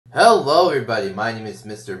Hello everybody, my name is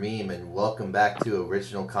Mr. Meme and welcome back to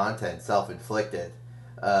Original Content Self-Inflicted.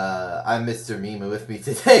 I'm Mr. Meme and with me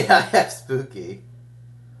today I have Spooky.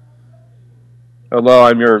 Hello,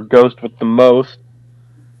 I'm your ghost with the most.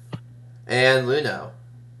 And Luno.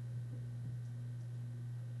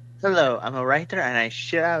 Hello, I'm a writer and I'm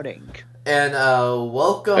shouting. And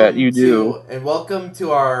welcome You do.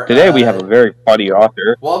 to our Today we have a very funny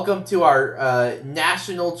author. welcome to our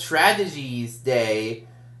National Tragedies Day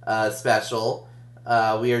special.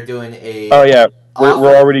 We are doing a Oh yeah,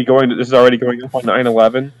 we're already going to. This is already going up on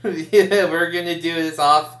 9/11. Yeah, we're gonna do this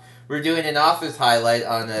off. We're doing an office highlight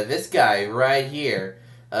on this guy right here,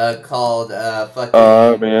 called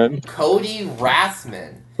fucking Man,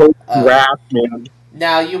 CodyWrasman. CodyWrasman.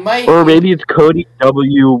 Now you might, Or maybe it's Cody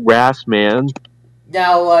W. Rassman.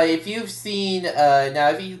 now if you've seen now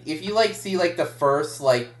if you like see like the first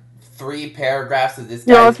like 3 paragraphs of this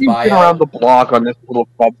You know, guy's if you've bio, been around the block on this little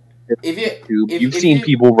club, if you've seen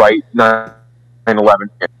people write 9/11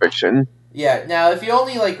 fiction. Yeah, now if you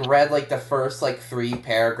only like read like the first like 3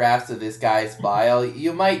 paragraphs of this guy's bio,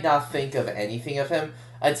 you might not think of anything of him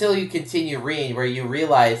until you continue reading, where you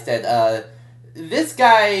realize that this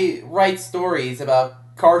guy writes stories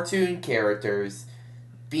about cartoon characters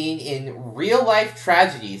being in real life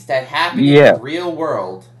tragedies that happen in the real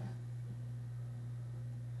world.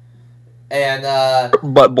 And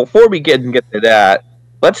but before we get to that,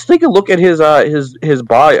 let's take a look at his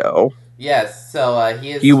bio. Yes, so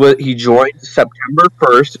he He joined September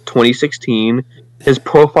 1st, 2016. His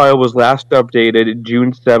profile was last updated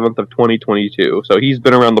June 7th of 2022. So he's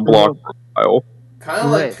been around the block for a while.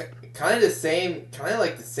 Kind of the same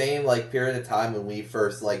like period of time when we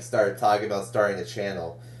first like started talking about starting a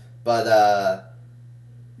channel. But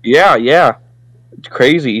yeah. It's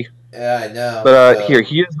crazy. Yeah, I know. But here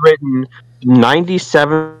he has written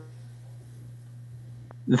 97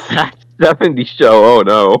 that 70 show. Oh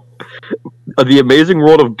no. The Amazing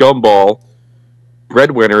World of Gumball,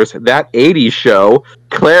 Breadwinners, That 80s Show,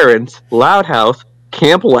 Clarence, Loud House,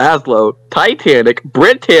 Camp Lazlo, Titanic,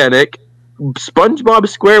 Britannic, SpongeBob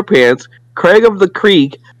SquarePants, Craig of the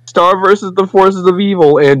Creek, Star vs. the Forces of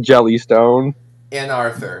Evil, and Jellystone. And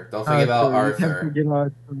Arthur. Don't forget about Arthur.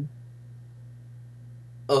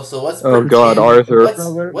 Oh, so what's Oh god, Arthur.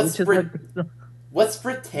 What's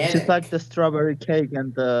Britannic? It's like the strawberry cake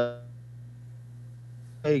and the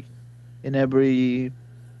cake in every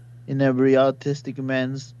autistic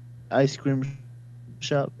man's ice cream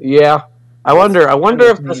shop. Yeah. I wonder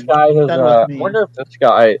if this guy has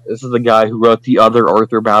this is the guy who wrote the other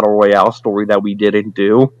Arthur Battle Royale story that we didn't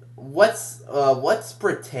do. What's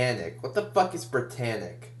Britannic? What the fuck is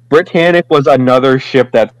Britannic? Britannic was another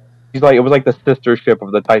ship that it was like the sister ship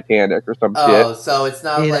of the Titanic or some shit. Oh, so it's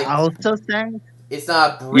not It like also sank? it's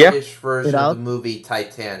not a British version of the movie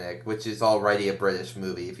Titanic, which is already a British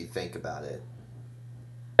movie if you think about it.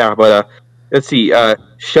 Yeah, but let's see.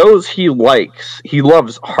 Shows he likes. He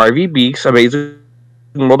loves Harvey Beaks, Amazing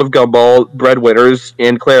World of Gumball, Breadwinners,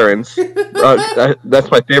 and Clarence. That's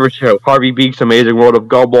my favorite show. Harvey Beaks, Amazing World of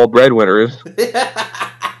Gumball, Breadwinners.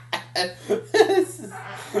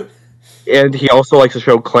 And he also likes the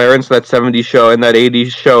show Clarence, that 70s show, and that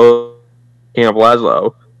 80s show, Camp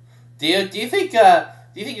Lazlo. Do you think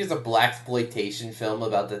there's a blaxploitation film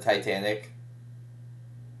about the Titanic?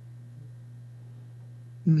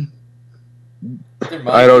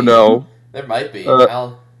 I don't know. There might be.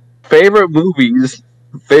 Favorite movies.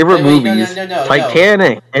 No,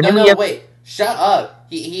 Titanic. Wait. Shut up.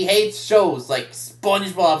 He hates shows like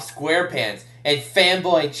SpongeBob SquarePants and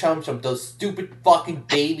Fanboy and Chum Chum, those stupid fucking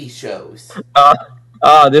baby shows.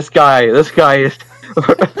 This guy is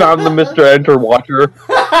found the Mr. Enter watcher.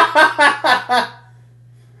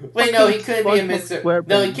 Wait, no, he couldn't be a Mr.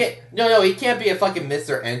 No, he can't. No, he can't be a fucking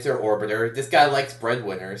Mr. Enter orbiter. This guy likes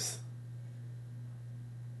Breadwinners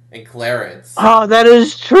and Clarence. Oh, that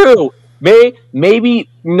is true. Maybe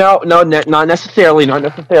not necessarily,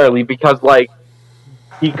 because like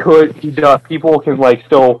people can like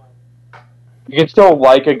still. You can still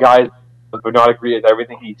like a guy but not agree with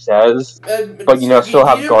everything he says, but still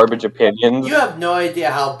have garbage opinions. You have no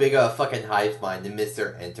idea how big of a fucking hive mind the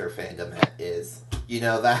Mr. Enter fandom is. You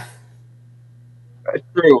know that? That's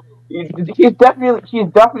true. He's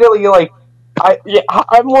definitely like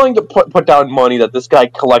I'm willing to put down money that this guy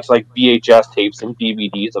collects like VHS tapes and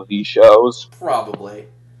DVDs of these shows. Probably.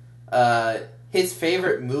 His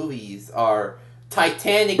favorite movies are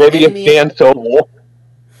Titanic. Maybe a fan solo.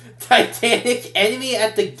 Titanic, Enemy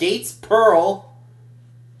at the Gates, Pearl.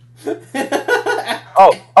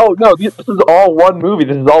 oh no! This is all one movie.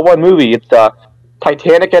 It's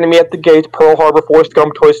Titanic, Enemy at the Gates, Pearl Harbor, Forrest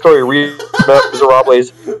Gump, Toy Story,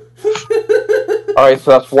 Miserables. Alright,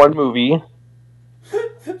 so that's one movie.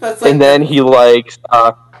 That's like and then he likes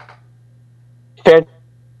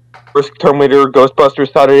Terminator,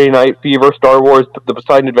 Ghostbusters, Saturday Night Fever, Star Wars, The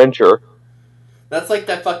Poseidon Adventure. That's like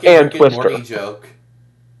that fucking and Rick and Twister. Morty joke.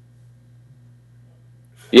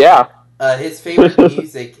 Yeah. His favorite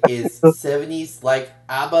music is 70s, like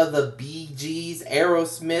ABBA, the Bee Gees,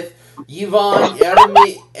 Aerosmith, Yvonne, Gloria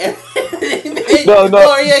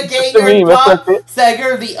Gaynor, Bob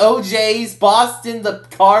Seger, the OJs, Boston, the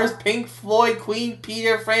Cars, Pink Floyd, Queen,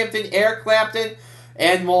 Peter Frampton, Eric Clapton,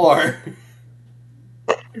 and more.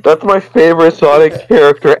 That's my favorite Sonic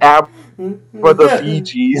character, ABBA, the Bee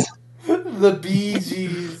Gees. The Bee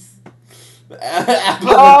Gees. The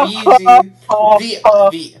Bee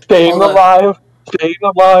Gees. Staying alive.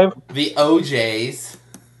 The OJs.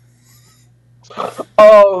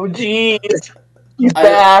 Oh, jeez. He's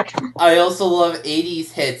back. I also love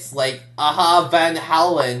 80s hits like Aha, Van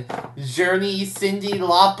Halen, Journey, Cyndi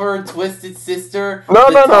Lauper, Twisted Sister,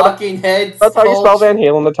 Talking Heads. That's how you spell Van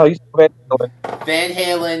Halen. That's how you spell Van Halen. Van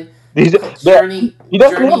Halen. Journey. He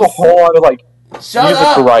doesn't have a whole lot of music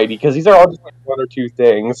variety because these are all just one or two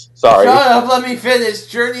things. Sorry. Shut up, let me finish.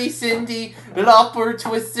 Journey, Cyndi, Lauper,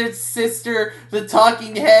 Twisted Sister, The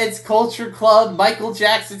Talking Heads, Culture Club, Michael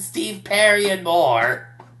Jackson, Steve Perry, and more.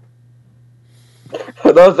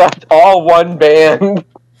 That's all one band.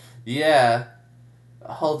 Yeah.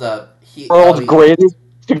 Hold up. World's greatest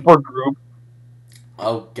supergroup.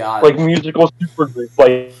 Oh god. Like musical supergroup.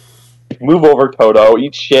 Like move over, Toto.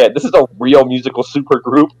 Eat shit. This is a real musical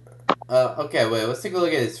supergroup. Okay, wait, let's take a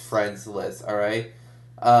look at his friends list, alright?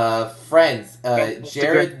 Friends,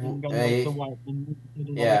 Jared,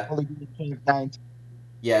 yeah.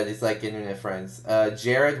 Yeah, these like internet friends.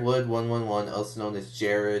 Jared Wood 111, also known as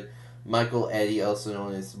Jared. Michael Eddy, also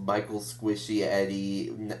known as Michael Squishy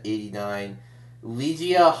Eddy 89.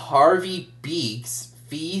 Legia Harvey Beaks,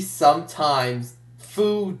 Fee Sometimes,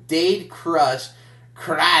 Foo, Dade Crush,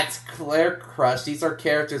 Kratz, Claire Crush. These are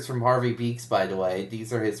characters from Harvey Beaks, by the way.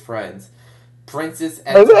 These are his friends. Princess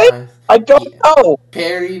at times. I don't know.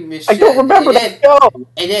 Perry, Michelle. I don't remember that show.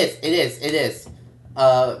 It is.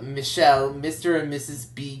 Michelle, Mr. and Mrs.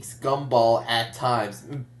 Beaks, Gumball at times.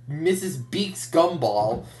 Mrs. Beaks,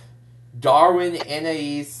 Gumball. Darwin,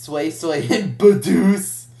 Anais, Sway, and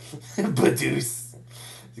Badoose. Badoose.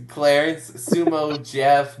 Clarence, Sumo,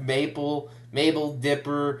 Jeff, Mabel,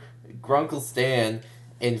 Dipper, Grunkle Stan,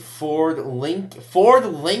 and Ford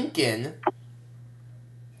Lincoln,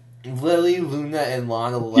 Lily, Luna, and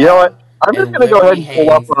Lana Loud. You know what? I'm just gonna go ahead and pull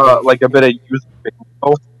up a bit of user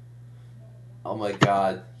video. Oh my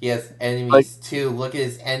god. He has enemies too. Look at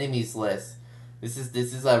his enemies list. This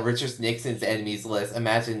is Richard Nixon's enemies list.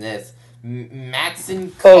 Imagine this.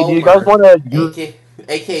 Maxon Comer, do you guys want to use...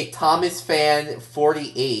 aka Thomas Fan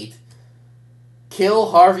 48.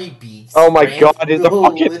 Kill Harvey Beaks. Oh my god, there's a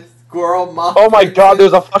fucking... Oh my god,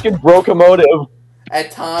 there's a fucking brocomotive.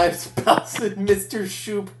 At times, Mr.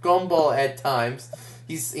 Shoop Gumball at times.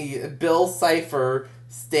 He's Bill Cipher,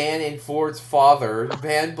 Stan and Ford's father,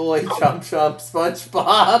 Fanboy, Chump Chump,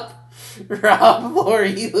 SpongeBob, Rob,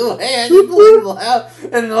 Lori, Luann, Blue Loud,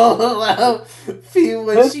 and Lola Loud. Feel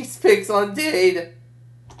when she picks on Dade.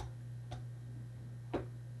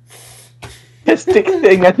 Best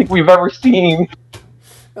thing I think we've ever seen.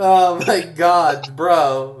 Oh my god,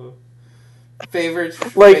 bro. Favorite.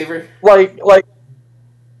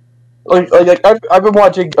 I've been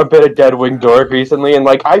watching a bit of Dead Wing Dork recently, and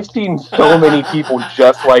I've seen so many people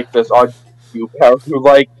just like this on YouTube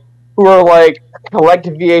who are collect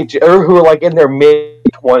VHS, or who are in their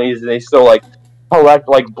mid-20s and they still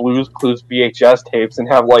collect Blues Clues VHS tapes and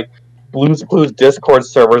have Blues Clues Discord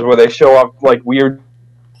servers where they show off weird,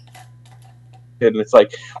 and it's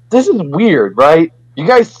this is weird, right? You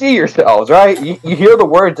guys see yourselves, right? You hear the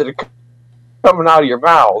words that are coming out of your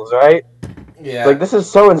mouths, right? Yeah. This is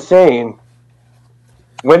so insane.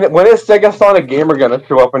 When is Sega Sonic Gamer gonna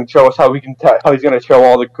show up and show us how he's gonna show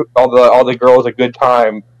all the girls a good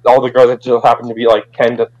time? All the girls that just happen to be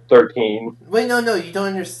 10 to 13. Wait, no, you don't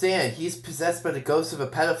understand. He's possessed by the ghost of a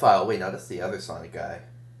pedophile. Wait, no, that's the other Sonic guy.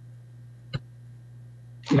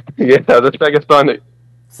 Yeah, the Sega Sonic.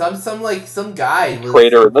 Some guy with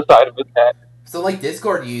crater in the side of his head. Some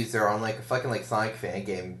Discord user on a fucking Sonic fan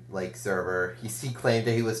game server. He claimed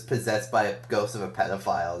that he was possessed by a ghost of a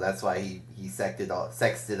pedophile. That's why he sexted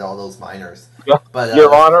all those minors. Yeah. But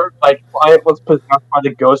Your Honor, my client was possessed by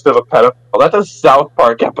the ghost of a pedophile. That's a South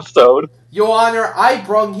Park episode. Your Honor, I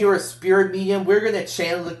brung here a spirit medium. We're gonna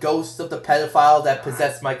channel the ghost of the pedophile that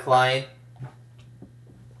possessed my client.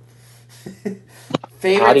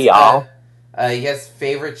 Favorites. Howdy, y'all. He has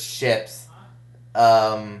favorite ships.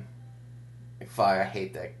 Fuck, I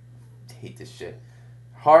hate that. Hate this shit.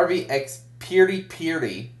 Harvey X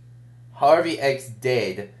Peary. Harvey X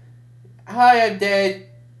Dead. Hi, I'm dead.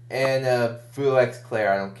 And Foo X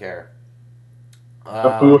Claire. I don't care.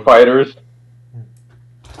 The Foo Fighters.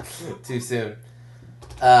 Too soon.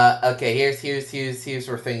 Okay. Here's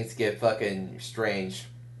where things get fucking strange.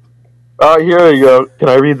 Here you go. Can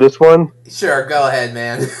I read this one? Sure, go ahead,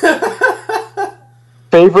 man.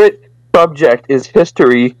 Favorite subject is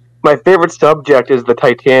history. My favorite subject is the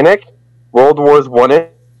Titanic, World Wars One,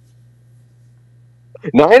 9/11.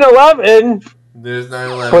 There's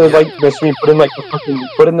 9/11. Put in like this.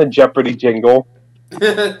 Put in the Jeopardy jingle.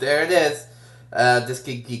 There it is. This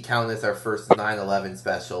could count as our first 9/11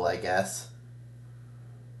 special, I guess.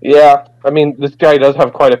 Yeah, I mean, this guy does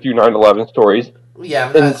have quite a few 9/11 stories,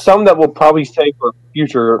 Yeah, and some that we'll probably save for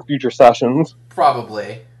future sessions.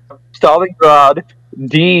 Probably. Stalingrad,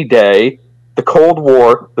 D-Day, the Cold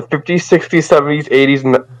War, the 50s, 60s, 70s, 80s,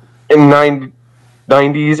 and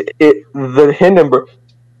 90s, the Hindenburg.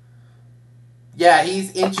 Yeah,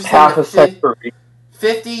 he's interested Half in a century.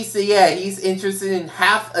 50s. So yeah, he's interested in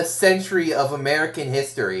half a century of American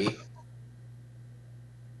history.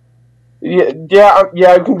 Yeah.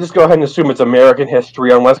 I can just go ahead and assume it's American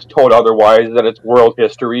history, unless told otherwise that it's world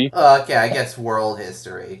history. Okay, I guess world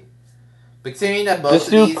history. But considering that most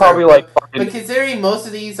of these probably are, fucking... but considering most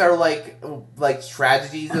of these are like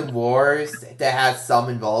tragedies and wars that have some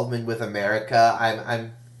involvement with America, I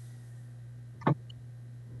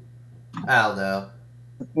don't know.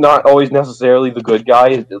 Not always necessarily the good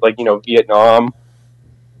guy, like Vietnam.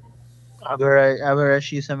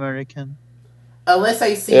 Average is American. Unless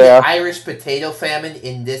I see the Irish potato famine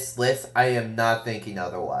in this list, I am not thinking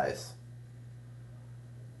otherwise.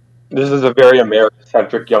 This is a very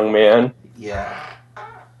American-centric young man. Yeah.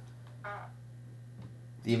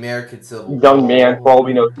 The American Civil War. Young man, for all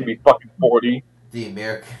we know, he's going to be fucking 40. The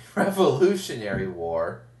American Revolutionary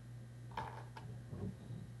War.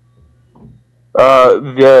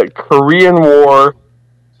 The Korean War,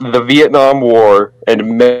 the Vietnam War,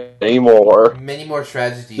 and many more. Many more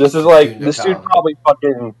tragedies. This dude probably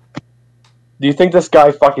fucking... Do you think this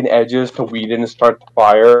guy fucking edges to weed and start the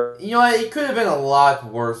fire? You know what? It could have been a lot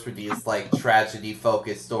worse for these,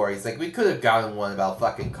 tragedy-focused stories. Like, we could have gotten one about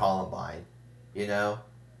fucking Columbine. You know?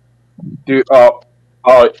 Dude, yeah.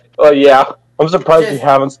 I'm surprised we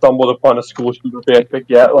haven't stumbled upon a school shooter fanfic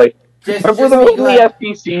yet. Remember the movie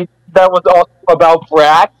FBC that was all about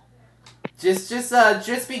brats?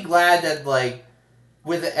 Just be glad that,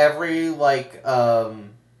 with every,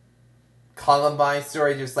 Columbine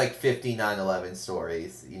story, there's 50 9/11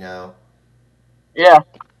 stories, you know? Yeah.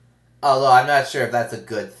 Although I'm not sure if that's a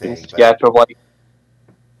good thing. Sketch of I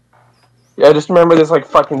just remember this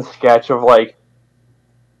fucking sketch of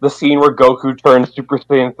the scene where Goku turns Super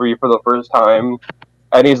Saiyan 3 for the first time,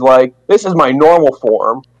 and he's like, "This is my normal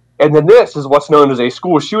form," and then this is what's known as a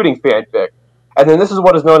school shooting fanfic, and then this is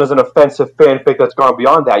what is known as an offensive fanfic that's gone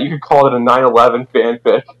beyond that. You could call it a 9/11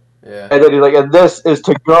 fanfic. Yeah. And then he's like, and this is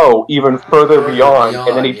to go even further beyond,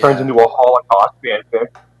 and then he turns into a Holocaust fanfic.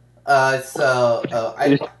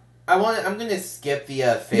 I'm gonna skip the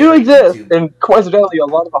favorite do exist, YouTube. And coincidentally, a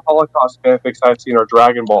lot of the Holocaust fanfics I've seen are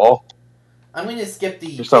Dragon Ball. I'm gonna skip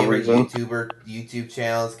the for some favorite reason. YouTube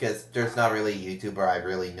channels because there's not really a YouTuber I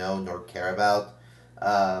really know nor care about.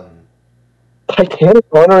 Titanic,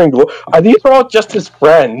 Honor, and Glory. These are all just his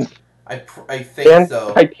friends. I think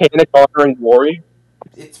so. Titanic, Honor, and Glory.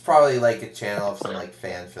 It's probably a channel of some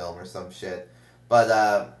fan film or some shit.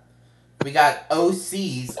 But we got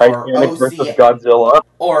OCs Titanic versus Godzilla.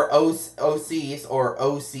 Or OCs or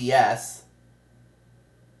OCS.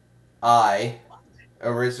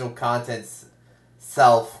 Original contents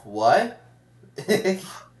self what?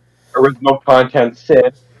 Original content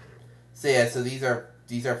Sid. So yeah,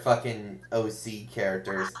 these are fucking OC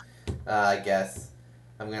characters. I guess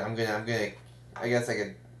I'm gonna I guess I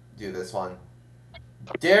could do this one.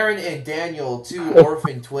 Darren and Daniel, two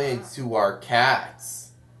orphan twins who are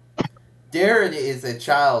cats. Darren is a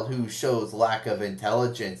child who shows lack of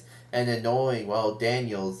intelligence and annoying, while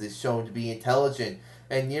Daniels is shown to be intelligent.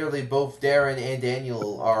 And nearly both Darren and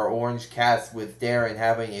Daniel are orange cats, with Darren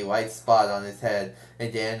having a white spot on his head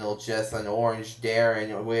and Daniel just an orange.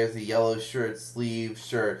 Darren wears a yellow sleeve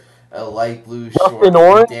shirt, a light blue short,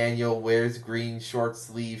 and Daniel wears green short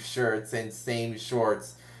sleeve shirts and same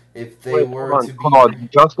shorts. If they were to be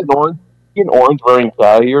Justin Orange wearing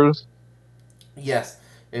cat ears? Yes.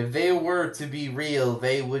 If they were to be real,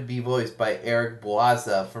 they would be voiced by Eric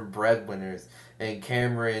Boaza from Breadwinners and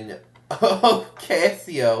Cameron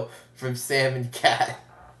Ocasio from Sam and Cat.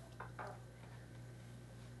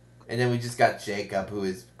 And then we just got Jacob, who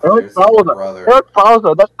is Claire's older brother. Eric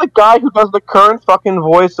Falzo, that's the guy who does the current fucking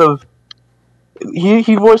voice of...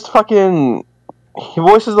 He voiced fucking... He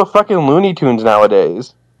voices the fucking Looney Tunes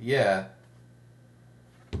nowadays. Yeah.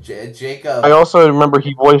 Jacob. I also remember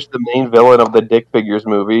he voiced the main villain of the Dick Figures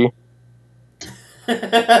movie.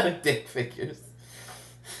 Dick Figures.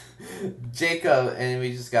 Jacob, and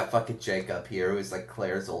we just got fucking Jacob here, who's like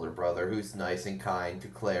Claire's older brother, who's nice and kind to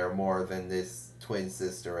Claire more than this twin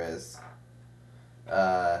sister is.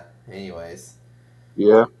 Anyways.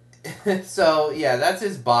 Yeah. So, yeah, that's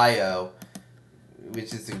his bio,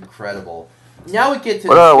 which is incredible. Now we get to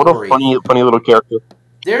the What story. a funny little character.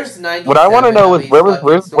 There's 97 What I want to know of is these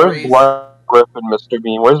where's stories. Blood Griffin, Mr.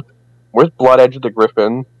 Bean? Where's Blood Edge the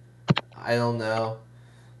Griffin? I don't know.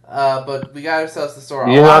 But we got ourselves the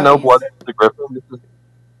story. Do you not know Blood Edge the Griffin?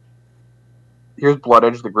 Here's Blood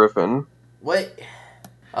Edge the Griffin. What?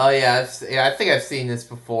 Oh yeah, I think I've seen this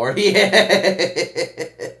before.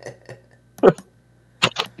 Yeah.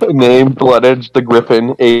 Name Blood Edge the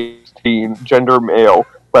Griffin, age 18, gender male.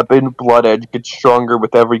 Weapon Blood Edge gets stronger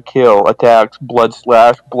with every kill. Attacks Blood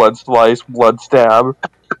Slash, Blood Slice, Blood Stab.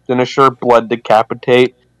 Finisher Blood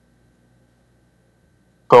Decapitate.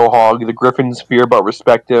 Bohog, the Griffin's fear but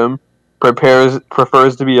respect him.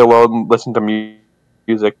 Prefers to be alone and listen to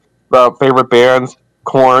music. Favorite bands: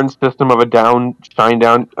 Korn, System of a Down,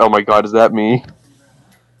 Shinedown. Oh my god, is that me?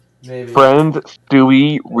 Maybe. Friend,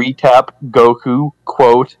 Stewie, Retap, Goku,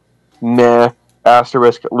 quote, nah,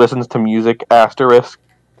 asterisk, listens to music, asterisk.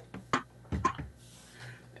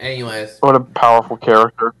 Anyways. What a powerful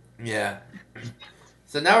character. Yeah.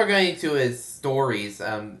 So now we're going into his stories.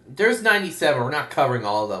 There's 97. We're not covering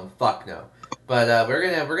all of them. Fuck no. But we're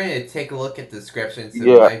gonna take a look at the descriptions. And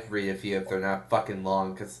might read a few if they're not fucking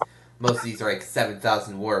long, because most of these are like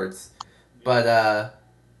 7,000 words. But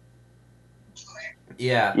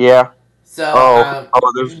yeah. Yeah. So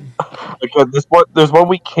there's one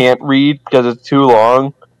we can't read because it's too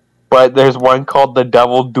long, but there's one called The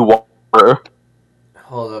Devil Dwarf.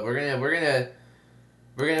 Hold up, we're gonna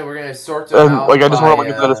sort them out. I just want to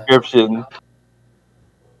look at the description.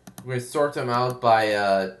 We're gonna sort them out by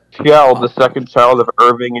Shell, the second child of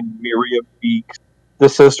Irving and Miriam Beaks, the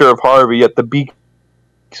sister of Harvey. Yet the Beaks'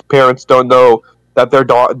 parents don't know that their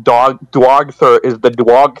Dwagther is the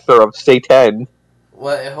Dwagther of Satan.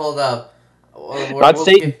 What? Hold up. Not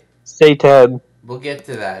Satan. Satan. We'll get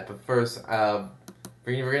to that, but first, we're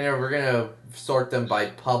gonna sort them by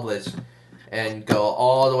published and go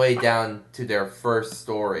all the way down to their first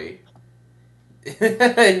story, and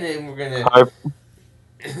then we're gonna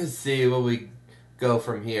see where we go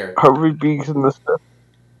from here. Harvey Beaks in this.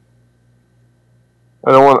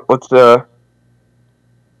 I don't want.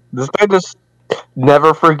 This guy just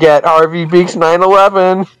never forget Harvey Beaks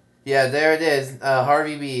 9/11. Yeah, there it is.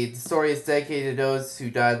 Harvey Beaks. The story is dedicated to those who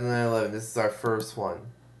died on 9/11. This is our first one.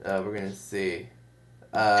 We're gonna see.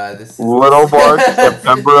 This is Little Bark,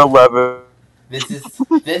 September 11th. This is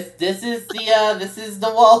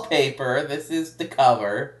the wallpaper. This is the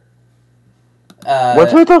cover.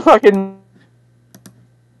 What's with the fucking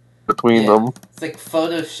between them? It's like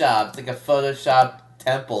Photoshop. It's like a Photoshop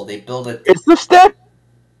temple. They build it. It's the Statue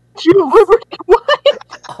of Liberty. What?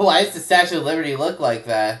 Why does the Statue of Liberty look like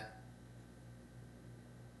that?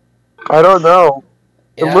 I don't know.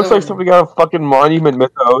 It looks like something out of fucking Monument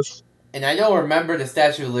Mythos. And I don't remember the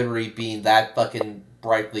Statue of Liberty being that fucking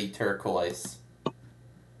brightly turquoise.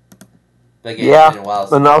 Like, yeah,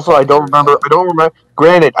 and also I don't remember.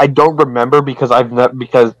 Granted, I don't remember because I don't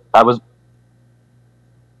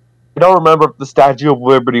remember if the Statue of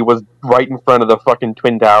Liberty was right in front of the fucking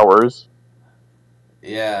Twin Towers.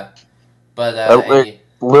 Yeah, but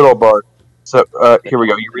Little Bark. So here we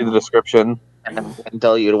go. You read the description. And I can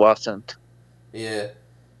tell you it wasn't. Yeah,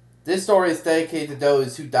 this story is dedicated to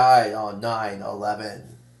those who died on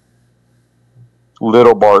 9/11.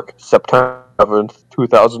 Little Bark, September 7th,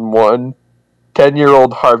 2001.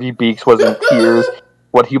 10-year-old Harvey Beaks was in tears.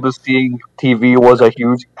 What he was seeing on TV was a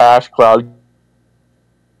huge ash cloud.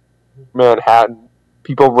 Manhattan.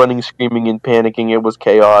 People running, screaming, and panicking. It was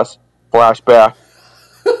chaos. Flashback.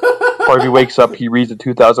 Harvey wakes up. He reads the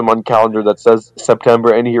 2001 calendar that says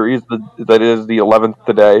September, and he reads that it is the 11th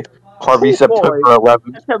today. Harvey, September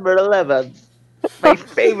 11th. September 11th. My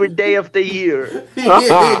favorite day of the year.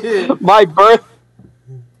 My birthday.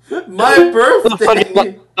 My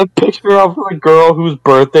birthday. The picture of a girl whose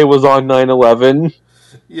birthday was on 9/11.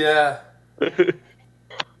 Yeah. I'm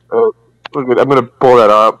gonna pull that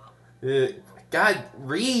up. God,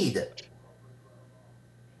 read.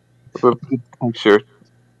 I'm sure.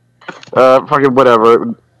 Fucking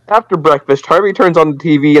whatever. After breakfast, Harvey turns on the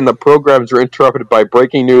TV and the programs are interrupted by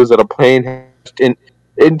breaking news that a plane has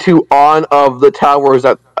into on of the towers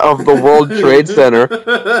of the World Trade Center.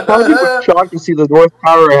 Harvey was shocked to see the North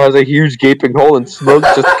Tower has a huge gaping hole and smoke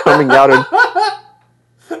just coming out. And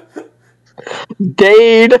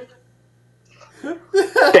Dade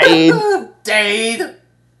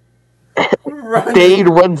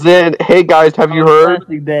runs in. Hey guys, have you heard?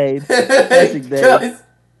 Classic Dade. Classic Dade.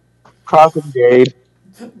 Classic Dade.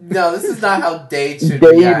 No, this is not how Dade should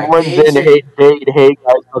Dade react. runs in. Hey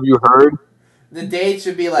guys, have you heard? The Dade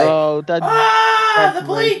should be like, the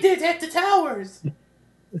plane did hit the towers.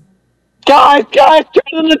 Guys, turn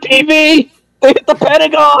on the TV. They hit the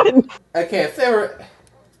Pentagon. Okay, if they were...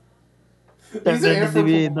 Turn on the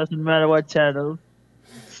TV, it doesn't matter what channel.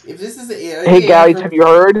 If this is hey guys, have you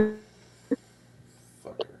heard?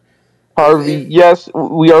 Harvey, yes,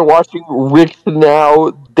 we are watching Rick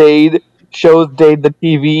now. Dade shows Dade the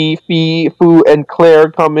TV. Fu and Claire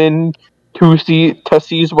come in to see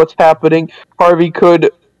what's happening. Harvey could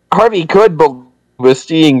believe was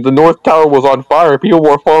seeing the North Tower was on fire. People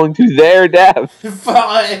were falling to their death.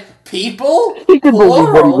 People? He could believe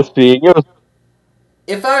what he was seeing. It was...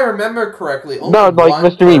 If I remember correctly, only no, like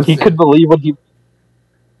Mr. Mean, he could believe what he...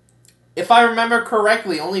 If I remember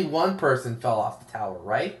correctly, only one person fell off the tower,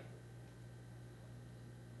 right?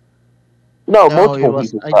 No, multiple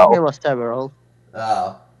people fell. I think it was several.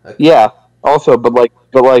 Oh. Okay. Yeah, also, but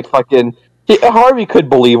fucking... Harvey could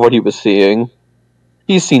believe what he was seeing.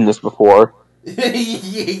 He's seen this before. Yeah.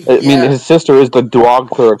 I mean, his sister is the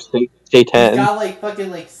doctor of Satan. He's got,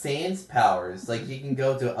 fucking, sans powers. He can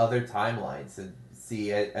go to other timelines and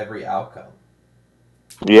see every outcome.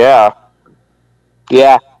 Yeah.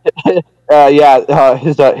 Yeah.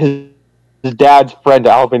 His dad's friend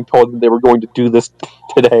Alvin told him they were going to do this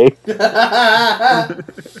today. I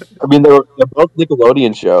mean, they're both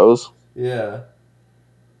Nickelodeon shows. Yeah.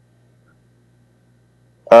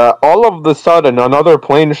 All of a sudden, another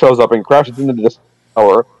plane shows up and crashes into the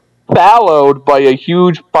tower, followed by a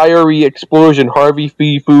huge fiery explosion. Harvey,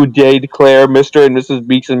 Fu, Dade, Claire, Mr. and Mrs.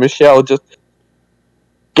 Beaks, and Michelle just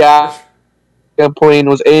gasped. A plane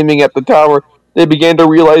was aiming at the tower. They began to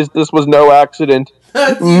realize this was no accident.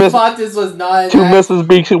 You thought this was not to Mrs.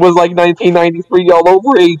 Beaks, it was like 1993 all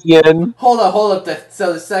over again. Hold up.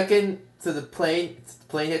 So the plane hits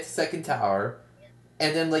the second tower.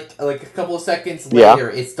 And then, a couple of seconds later,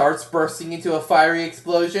 it starts bursting into a fiery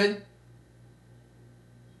explosion.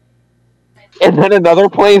 And then another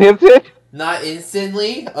plane hits it? Not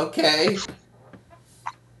instantly? Okay.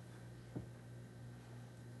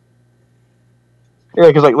 Yeah,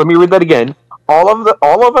 because, let me read that again. All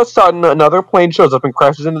of a sudden, another plane shows up and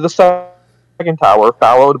crashes into the second tower,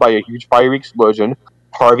 followed by a huge fiery explosion.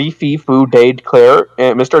 Harvey, Fu, Dade, Claire,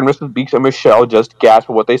 and Mr. and Mrs. Beaks and Michelle just gasped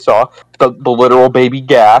at what they saw. The literal baby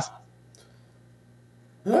gasp.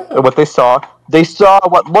 At what they saw. They saw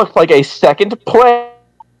what looked like a second plane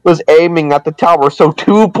was aiming at the tower, so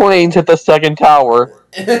 2 planes hit the second tower.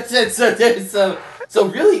 So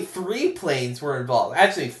really 3 planes were involved.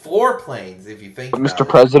 Actually, 4 planes, if you think about Mr. it.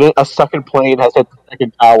 President, a second plane has hit the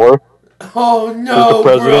second tower. Oh no, Mr.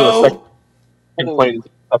 President, bro! a second plane has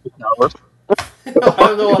hit the second tower. I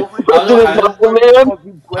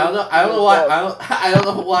don't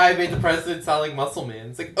know why I made the president sound like Muscle Man.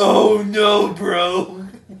 It's like, oh no, bro.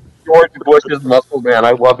 George Bush is Muscle Man.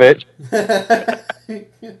 I love it.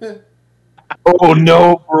 Oh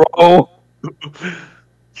no, bro.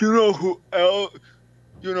 You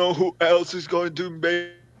know who else is going to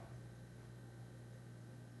make?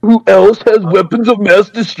 Who else has weapons of mass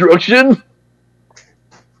destruction?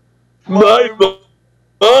 My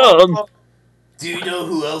mom. Do you know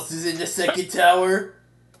who else is in the second tower?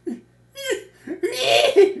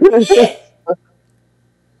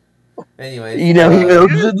 Anyway. You know who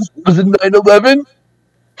else was in 9/11?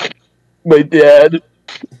 My dad.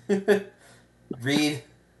 Read.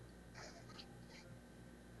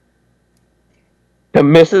 To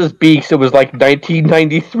Mrs. Beaks, it was like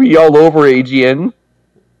 1993 all over, AGN.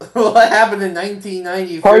 What happened in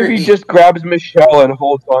 1993? Harvey just grabs Michelle and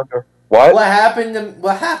holds on to her. What? What happened in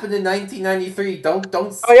 1993? Don't.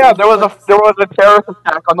 Oh yeah, there was a terrorist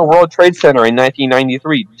attack on the World Trade Center in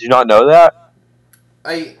 1993. Did you not know that?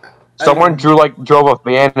 Someone drove a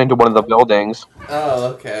van into one of the buildings. Oh,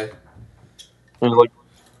 okay.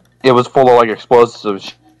 It was full of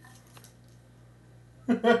explosives.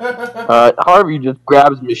 Harvey just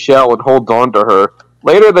grabs Michelle and holds on to her.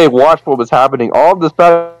 Later, they watched what was happening. All of this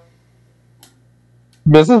time,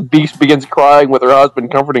 Mrs. Beast begins crying with her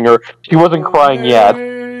husband comforting her. She wasn't crying yet.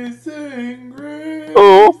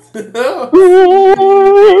 Oh,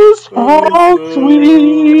 oh, how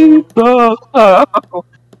sweet the sound.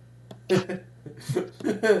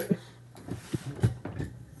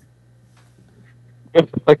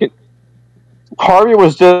 Harvey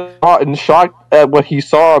was just caught in shock at what he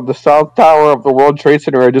saw. The South Tower of the World Trade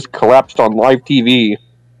Center had just collapsed on live TV.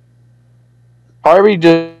 Harvey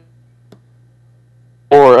just...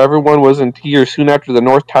 Or everyone was in tears soon after the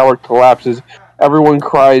North Tower collapses. Everyone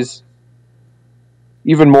cries.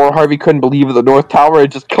 Even more, Harvey couldn't believe it. The North Tower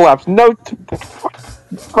had just collapsed. No,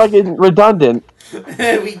 fucking redundant.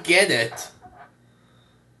 We get it.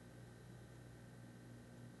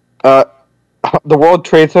 The World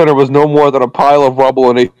Trade Center was no more than a pile of rubble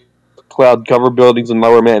and a cloud covered buildings in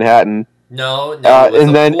lower Manhattan. No, it was a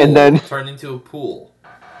pool. And then It turned into a pool.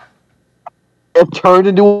 It turned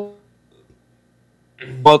into...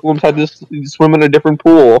 Muslims had to swim in a different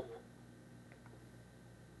pool.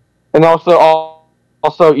 And also,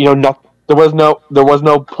 you know, there was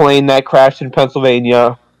no plane that crashed in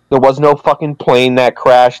Pennsylvania. There was no fucking plane that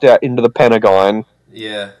crashed into the Pentagon.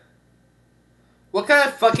 Yeah. What kind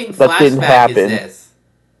of fucking That didn't flashback happen. is this?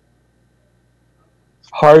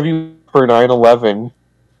 Harvey for 9/11.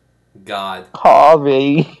 God.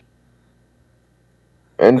 Harvey.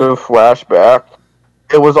 End of flashback.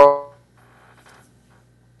 It was all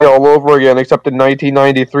over again, except in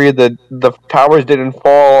 1993, the towers didn't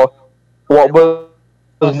fall. What was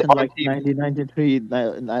like 1993.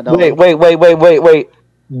 Wait.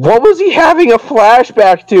 What was he having a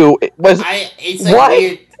flashback to? It's like what?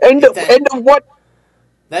 weird. End of what?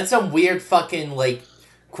 That's some weird fucking, like,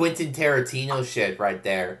 Quentin Tarantino shit right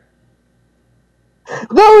there.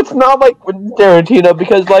 No, it's not like Quentin Tarantino,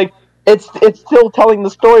 because, like, it's still telling the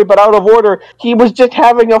story, but out of order. He was just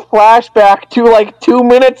having a flashback to, like, 2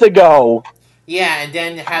 minutes ago. Yeah, and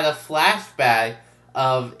then had a flashback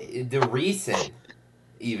of the recent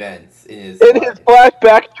events in his life. His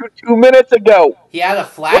flashback to 2 minutes ago. He had a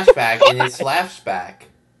flashback in his flashback.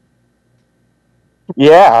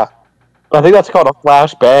 Yeah. I think that's called a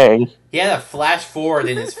flashbang. He had a flash forward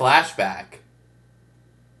in his flashback.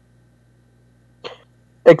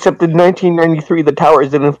 Except in 1993, the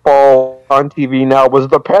towers didn't fall on TV. Now was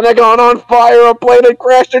the Pentagon on fire? A plane had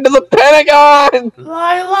crashed into the Pentagon!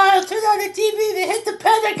 Lyle, turn on the TV, they hit the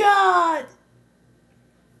Pentagon!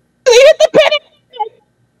 They hit the Pentagon!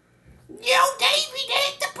 Yo, Davey, they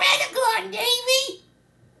hit the Pentagon, Davey!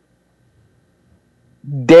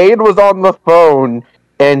 Dade was on the phone,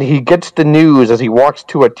 and he gets the news as he walks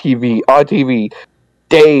to on TV.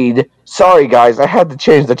 Dade, sorry guys, I had to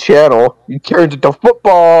change the channel. He turns it to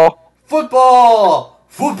football. Football!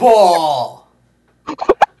 Football!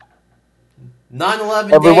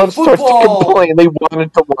 9/11 Everyone day starts to football! complain they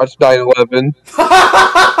wanted to watch 9/11.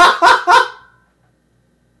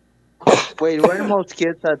 Wait, were most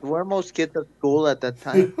kids at school at that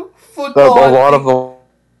time? Football! A lot of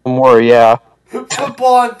them were, yeah.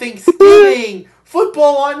 Football on Thanksgiving!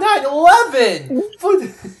 Football on 9/11!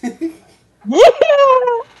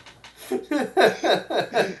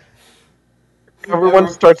 Everyone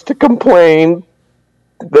starts to complain.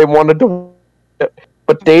 They wanted to...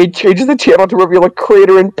 But Dade changes the channel to reveal a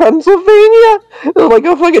crater in Pennsylvania. Like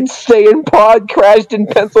a fucking Saiyan pod crashed in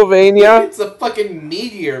Pennsylvania. It's a fucking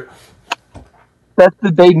meteor. That's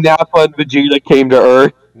the day Nappa and Vegeta came to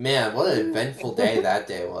Earth. Man, what an eventful day that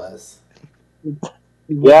day was.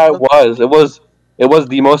 Yeah, it was. It was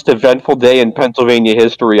the most eventful day in Pennsylvania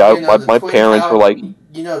history. My parents were like...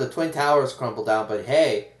 You know, the Twin Towers crumbled down, but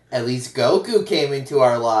hey, at least Goku came into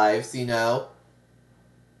our lives, you know?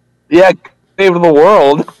 Yeah, saved the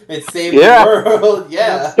world. It saved the world,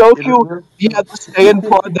 yeah. Goku, the Saiyan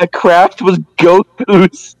pod that crashed was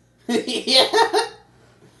Goku's. Yeah.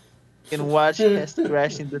 And watch us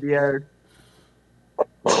crash into the earth.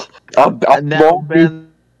 And now the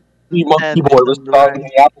monkey boy was found in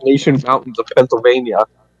the Appalachian Mountains of Pennsylvania.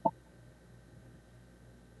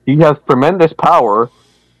 He has tremendous power.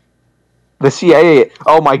 The CIA.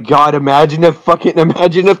 Oh my God! Imagine if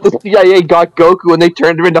the CIA got Goku and they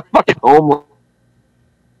turned him into fucking homeless.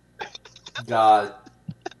 God.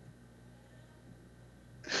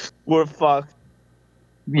 We're fucked.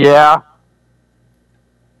 Yeah.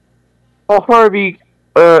 Well, Harvey,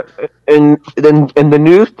 in the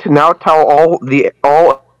news to now tell all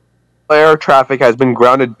air traffic has been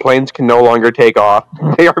grounded. Planes can no longer take off.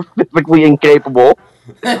 They are physically incapable.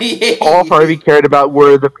 All Harvey cared about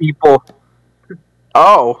were the people.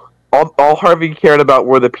 All Harvey cared about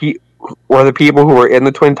were the people who were in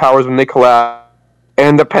the Twin Towers when they collapsed,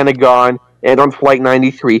 and the Pentagon, and on Flight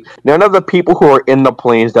 93. None of the people who were in the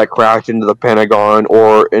planes that crashed into the Pentagon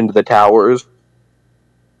or into the towers.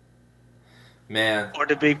 Man. or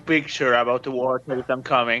the big picture about the war terrorism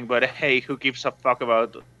coming. But hey, who gives a fuck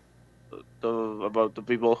about the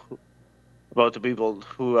people about the people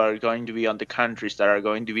who are going to be on the countries that are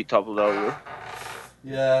going to be toppled over?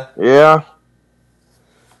 Yeah. Yeah.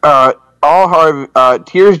 All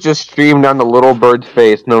tears just streamed down the little bird's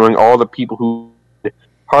face, knowing all the people who.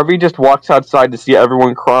 Harvey just walks outside to see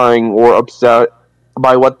everyone crying or upset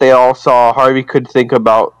by what they all saw. Harvey could think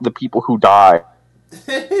about the people who died.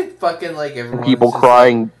 Fucking like everyone's People just like.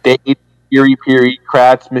 crying. Dave, Piri,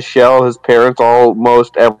 Kratz, Michelle, his parents,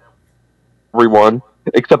 almost everyone.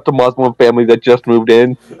 Except the Muslim family that just moved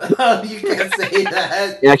in. Oh, you can't say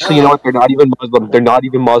that. Actually, you know what? They're not even Muslim. They're not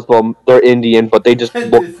even Muslim. They're Indian, but they just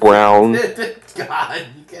look brown. God,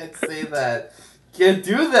 you can't say that. You can't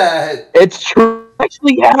do that. It's true. It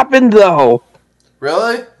actually happened, though.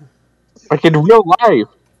 Really? Like in real life.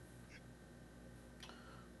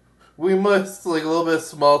 We must, like, a little bit of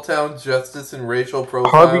small town justice and racial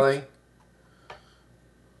profiling.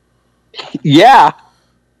 Yeah.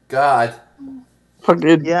 God.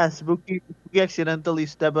 Fucking. Yeah, Spooky accidentally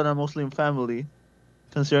stabbed on a Muslim family,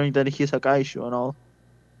 considering that he's a Kaishu and all.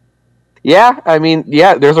 Yeah, I mean,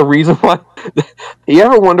 yeah, there's a reason why. You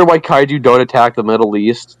ever wonder why kaiju don't attack the Middle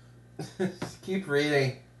East? Keep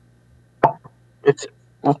reading. It's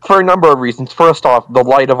for a number of reasons. First off, the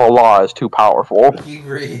light of Allah is too powerful. Keep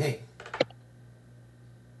reading.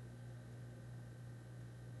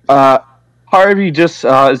 Harvey just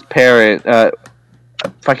saw his parent.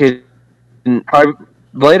 Fucking.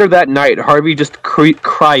 Later that night, Harvey just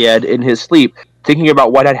cried in his sleep, thinking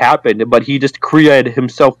about what had happened, but he just cried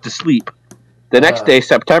himself to sleep. The next day,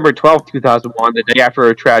 September 12th, 2001, the day after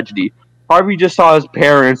a tragedy, Harvey just saw his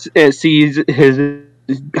parents. He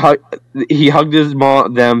hugged his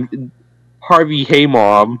mom. Harvey, hey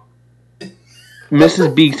mom.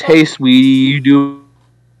 Mrs. Beaks, hey sweetie, you do.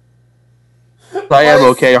 I am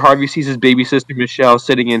okay. Harvey sees his baby sister Michelle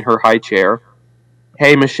sitting in her high chair.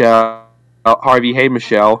 Hey Michelle. Harvey, hey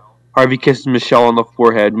Michelle. Harvey kisses Michelle on the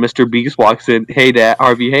forehead. Mr. Beaks walks in. Hey dad.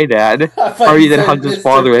 Harvey, hey dad. Harvey then hugs his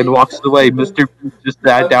father and walks away. Mr. Beaks just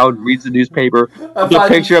sat down and reads the newspaper. The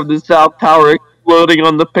picture of the South Tower exploding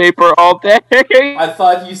on the paper all day. I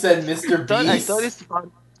thought you said Mr. Beast. I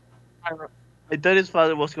thought his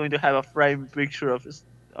father was going to have a framed picture of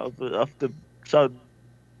the South.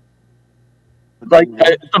 Like,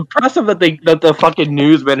 it's impressive that the fucking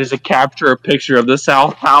news managed to capture a picture of the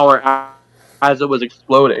South Tower as it was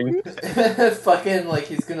exploding. Fucking, like,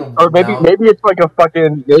 he's gonna. Or maybe it's like a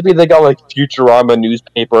fucking. Maybe they got like Futurama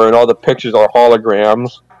newspaper and all the pictures are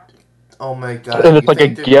holograms. Oh my god. And it's like a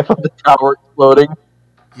gif of the tower exploding.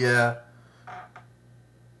 Yeah.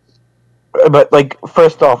 But, like,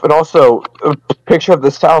 first off, and also a picture of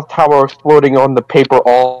the South Tower exploding on the paper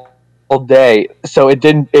all day. So it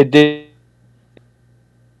didn't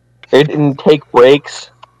take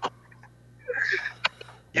breaks.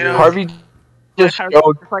 You know, Harvey just showed.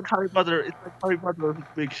 It's like Harry Potter. It's like Harry Potter with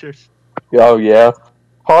pictures. Oh yeah,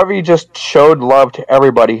 Harvey just showed love to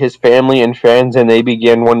everybody, his family and friends, and they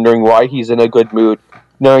began wondering why he's in a good mood,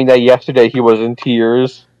 knowing that yesterday he was in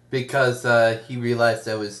tears. Because he realized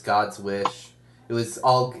that was God's wish. It was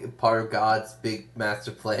all part of God's big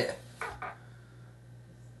master plan.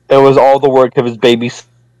 It was all the work of his baby.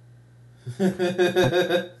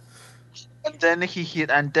 And then he hit,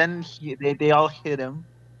 and then they all hit him.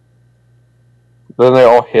 Then they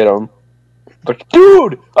all hit him. Like,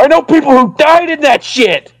 dude, I know people who died in that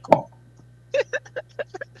shit!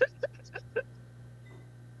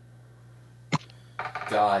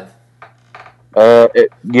 God.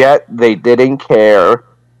 Yet they didn't care.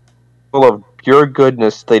 Full of pure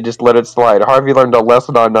goodness, they just let it slide. Harvey learned a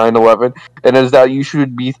lesson on 9/11, and it is that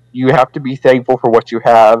you have to be thankful for what you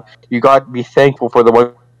have. You got to be thankful for the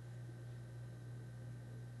one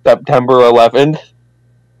September 11th.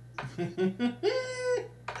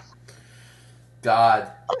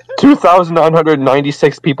 God.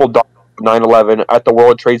 2,996 people died on 9/11 at the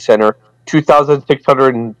World Trade Center.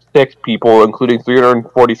 2,606 people, including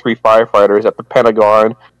 343 firefighters at the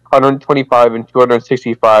Pentagon, 125 and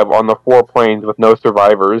 265 on the 4 planes with no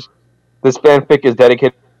survivors. This fanfic is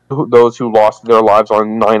dedicated to those who lost their lives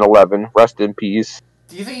on 9/11. Rest in peace.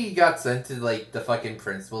 Do you think he got sent to, like, the fucking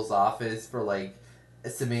principal's office for, like,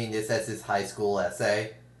 submitting this as his high school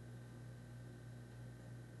essay?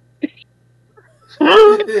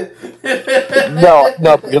 No.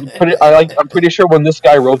 I'm pretty sure when this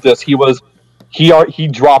guy wrote this, he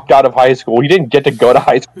dropped out of high school. He didn't get to go to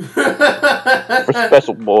high school for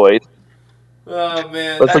special boys. Oh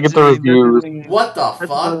man. Let's look at the reviews. What the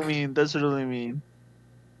fuck? That's really mean.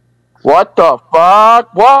 What the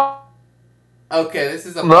fuck? What? Okay, this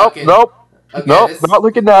is a Nope. Okay, Nope, not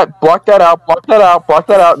looking at that. Block that out. Block that out. Block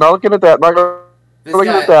that out. Not looking at that. Not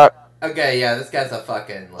looking at that. Okay, yeah, this guy's a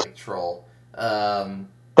fucking like troll.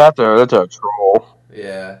 That's a troll.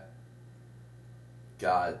 Yeah.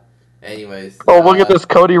 God. Anyways. Oh, look at this,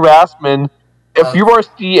 CodyWrasman. If you are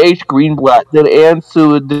C.H. Greenblatt, then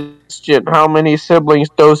answer the question: how many siblings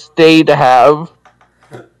does they have?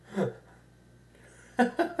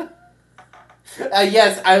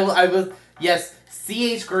 Yes, I was. Yes,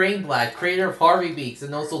 C.H. Greenblatt, creator of Harvey Beaks,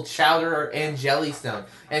 and also Chowder and Jellystone,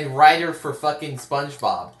 and writer for fucking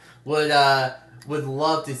SpongeBob, would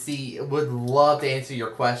love to answer your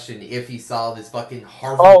question if he saw this fucking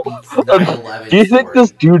Harvey Beaks 9/11. Do you think this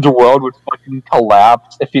dude's world would fucking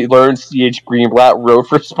collapse if he learned C.H. Greenblatt wrote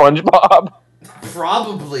for SpongeBob?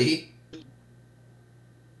 Probably.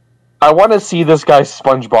 I want to see this guy's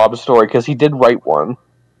SpongeBob story because he did write one.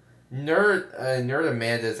 Nerd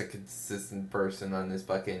Amanda is a consistent person on this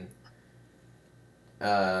fucking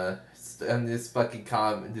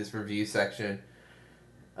this review section.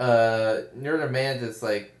 Nerd Amanda's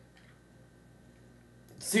like,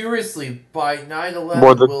 seriously, by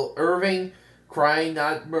 9/11 will Irving cry,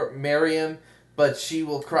 not Miriam, but she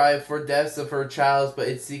will cry for deaths of her child, but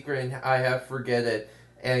it's secret and I have forget it.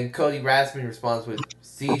 And CodyWrasman responds with,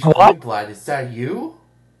 "C.H. Greenblatt, is that you?"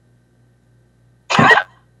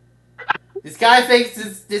 This guy thinks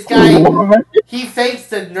he thinks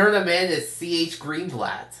that Nerd Amanda is C.H.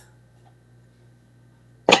 Greenblatt.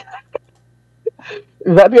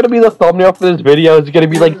 Is that going to be the thumbnail for this video? Is it going to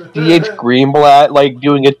be like C.H. Greenblatt, like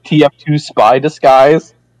doing a TF2 spy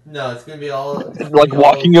disguise? No, it's going to be all... like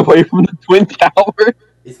walking away from the Twin Tower?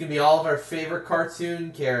 It's going to be all of our favorite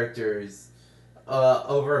cartoon characters.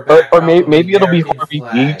 Over a background or maybe it'll be Harvey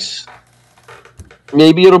Beaks.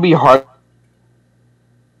 Maybe it'll be Harvey,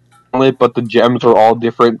 but the gems are all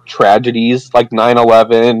different tragedies, like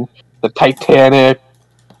 9/11, the Titanic,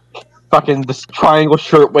 fucking this Triangle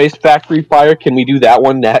Shirtwaist factory fire. Can we do that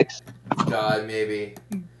one next? God, maybe.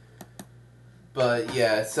 But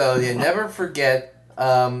yeah, so yeah, never forget.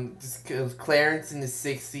 Clarence in the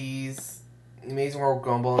 60s, Amazing World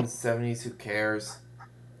Gumball in the 70s. Who cares?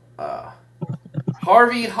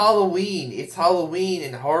 Harvey Halloween. It's Halloween,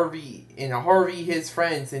 and Harvey his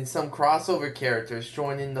friends and some crossover characters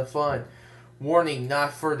join in the fun. Warning: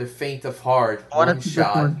 not for the faint of heart. One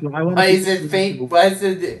shot. Why is it faint? Why is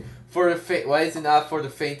it not for the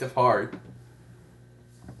faint of heart?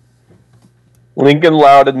 Lincoln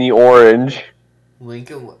Loud in the orange.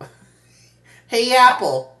 Lincoln. Hey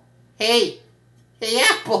Apple. Hey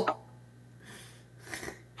Apple.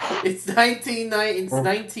 It's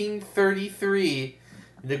 1933,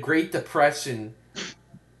 the Great Depression.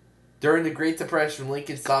 During the Great Depression,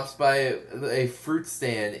 Lincoln stops by a fruit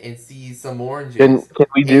stand and sees some oranges. Can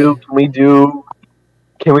we do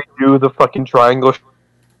the fucking Triangle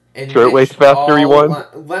Shirtwaist Factory one?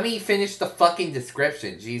 Let me finish the fucking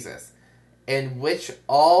description, Jesus. In which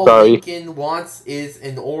Lincoln wants is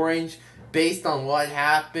an orange based on what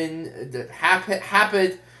happened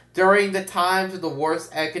during the times of the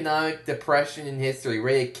worst economic depression in history.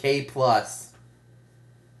 Rated K+.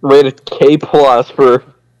 Rated K+ for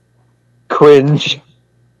cringe.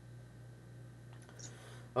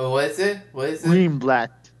 Oh, what is it? Greenblatt.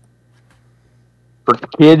 For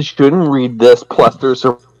kids shouldn't read this, plus there's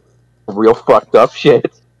some real fucked up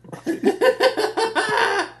shit.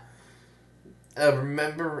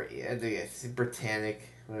 Remember, I think it's Britannic,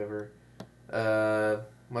 whatever.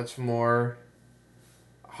 Much more.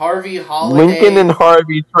 Harvey Holiday. Lincoln and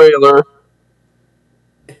Harvey trailer.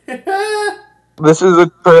 This is a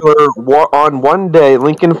trailer. On one day,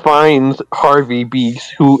 Lincoln finds Harvey Beaks,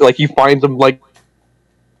 who had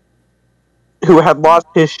lost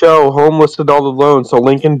his show, homeless and all alone. So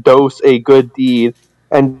Lincoln does a good deed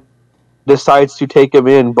and decides to take him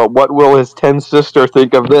in. But what will his 10 sister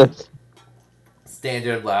think of this?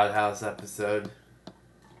 Standard Loud House episode.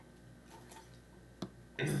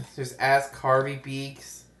 Just ask Harvey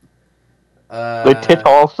Beaks. The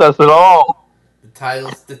tittle says it all.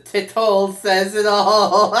 The tittle says it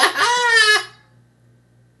all.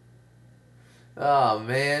 Oh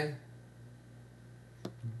man.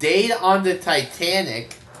 Date on the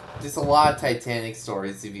Titanic. There's a lot of Titanic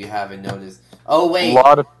stories if you haven't noticed. Oh wait. A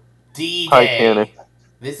lot of D-Day. Titanic.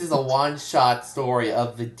 This is a one-shot story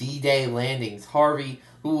of the D-Day landings. Harvey,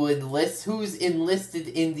 who's enlisted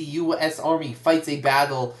in the U.S. Army, fights a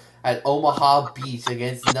battle at Omaha Beach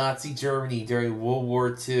against Nazi Germany during World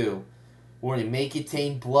War II. Warning: may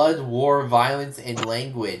contain blood, war, violence, and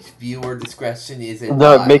language. Viewer discretion is advised.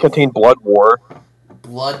 No, it may contain blood war.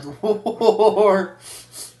 Blood war.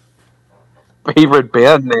 Favorite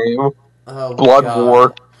band name. Oh, Blood God.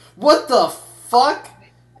 War. What the fuck?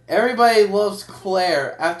 Everybody loves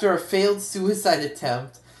Claire. After a failed suicide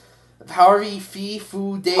attempt, Harvey, Fee,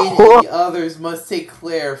 Fu, Dane, and the others must take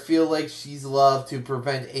Claire, feel like she's loved to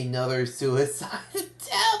prevent another suicide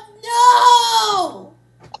attempt. No!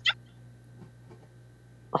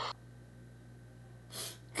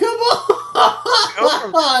 Come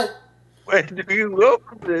on! Where do you go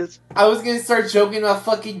from this? I was gonna start joking about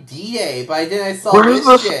fucking D-Day, but then I saw Where's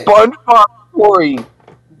this the shit. SpongeBob story?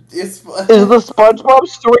 Is the SpongeBob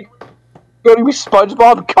story going to be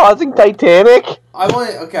SpongeBob causing Titanic? I want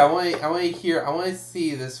to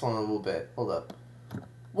see this one a little bit. Hold up.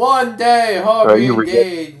 One day, Harvey and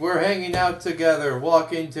Dade were hanging out together,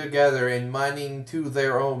 walking together, and minding to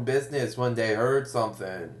their own business when they heard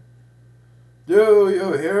something. Do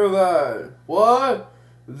you hear that? What?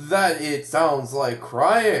 That it sounds like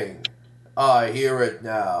crying. I hear it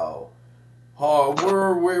now.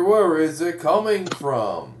 Where is it coming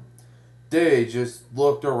from? Dade just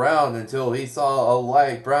looked around until he saw a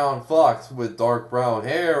light brown fox with dark brown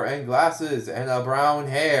hair and glasses and a brown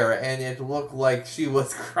hair, and it looked like she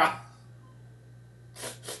was crying.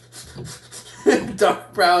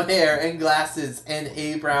 Dark brown hair and glasses and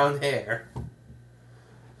a brown hair.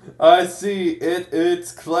 I see it.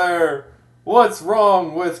 It's Claire. What's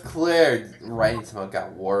wrong with Claire? Writing somehow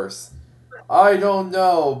got worse. I don't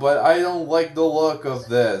know, but I don't like the look of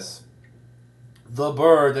this. The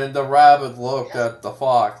bird and the rabbit looked at the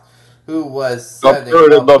fox, who was setting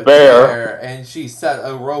up a chair, and she set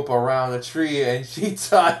a rope around a tree, and she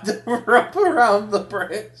tied the rope around the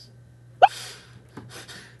bridge.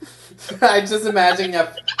 I just imagine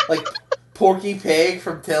that, like, Porky Pig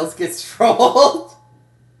from Tails Gets Trolled.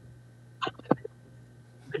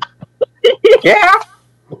 Yeah.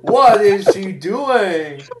 What is she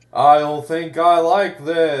doing? I don't think I like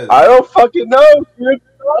this. I don't fucking know. You're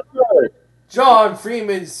John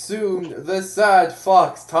Freeman soon the sad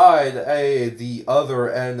fox tied the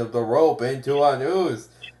other end of the rope into a noose,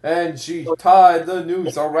 and she tied the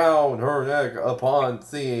noose around her neck. Upon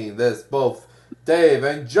seeing this, both Dave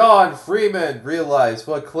and John Freeman realized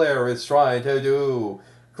what Claire is trying to do.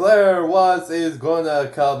 Claire is gonna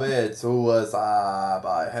commit suicide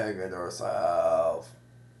by hanging herself.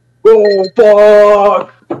 Oh,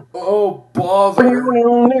 fuck! Oh, bother!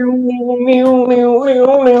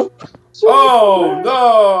 Oh,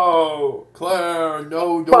 no! Claire,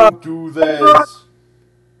 no, don't do this!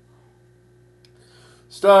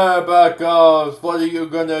 Stand back off! What are you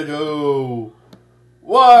gonna do?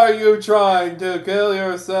 Why are you trying to kill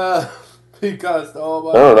yourself? Because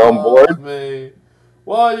nobody loves me.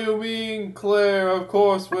 What do you mean, Claire? Of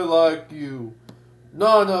course we like you.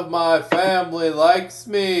 None of my family likes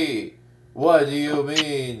me. What do you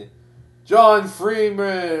mean? John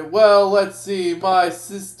Freeman, well, let's see. My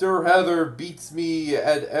sister Heather beats me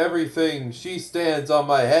at everything. She stands on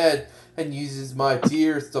my head and uses my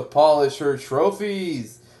tears to polish her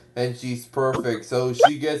trophies. And she's perfect, so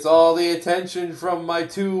she gets all the attention from my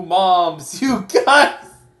two moms. You guys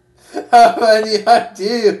have any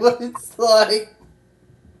idea what it's like?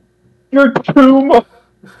 You're too much.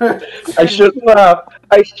 I shouldn't laugh.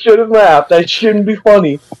 I shouldn't be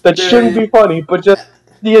funny. That shouldn't be funny, but just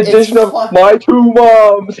the addition of my two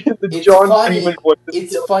moms and the it's John funny. Freeman one.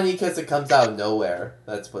 It's funny because it comes out of nowhere.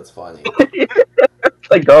 That's what's funny.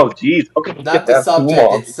 It's like, oh, jeez. Okay, not the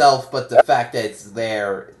subject itself, but the fact that it's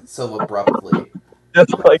there so abruptly.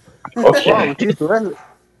 Just like, okay.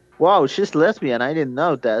 Wow, she's lesbian. I didn't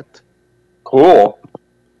know that. Cool.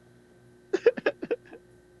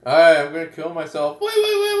 Alright, I'm gonna kill myself.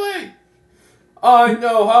 Wait! I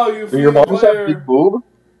know how you feel, Your mom's Claire. have big boob?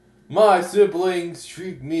 My siblings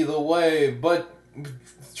treat me the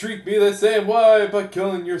same way, but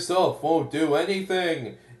killing yourself won't do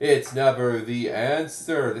anything. It's never the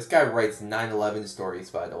answer. This guy writes 9/11 stories,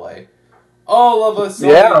 by the way. All of a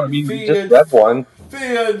sudden, Yeah, I mean, you just read one.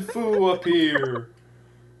 Fee and Fu appear.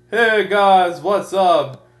 Hey guys, what's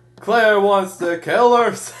up? Claire wants to kill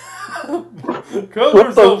herself. What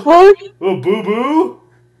the fuck? Oh, boo-boo?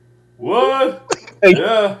 What? Hey.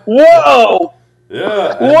 Yeah. Whoa!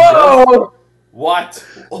 Yeah. Whoa! What?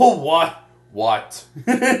 Oh, what? What?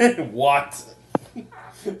 What?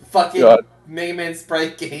 Fucking God. Mega Man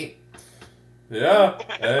Sprite game. Yeah,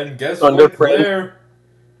 and guess Thunder what, Claire?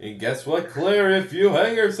 And guess what, Claire? If you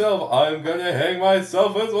hang yourself, I'm gonna hang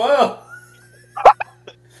myself as well.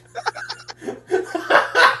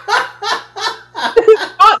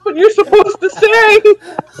 It's not what you're supposed to say!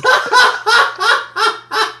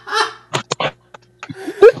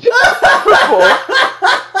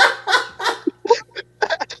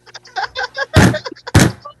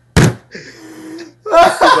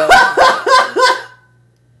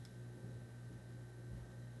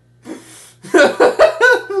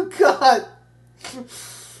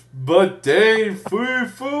 But Dane,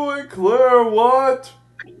 Foo, and Claire, what?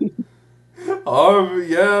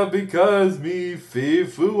 Yeah, because me,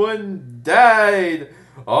 Foo, and Dad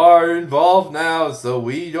are involved now, so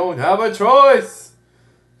we don't have a choice.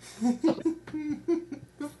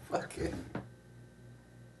 Fucking.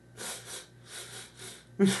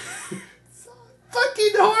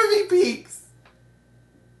 Fucking Harvey Beaks.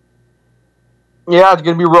 Yeah, it's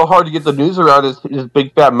gonna be real hard to get the news around his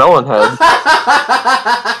big fat melon head.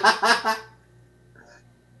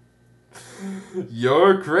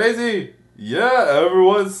 You're crazy. Yeah,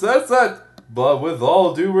 everyone says that. But with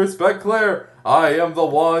all due respect, Claire, I am the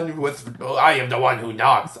one who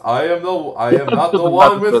knocks. I am not the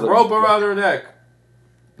one with rope around her neck.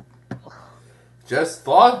 Just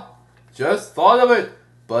thought of it.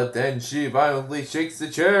 But then she violently shakes the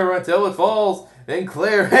chair until it falls, and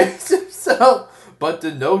Claire hangs herself. But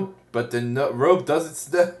the rope doesn't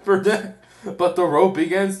snap her neck. But the rope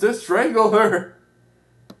begins to strangle her.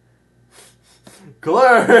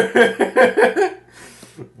 Claire!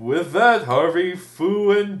 With that, Harvey,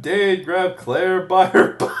 Foo, and Dade grab Claire by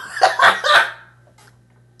her butt.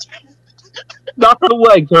 Not her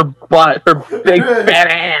legs, her butt, her big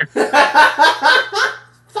fat ass.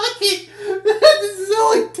 Fucking, this is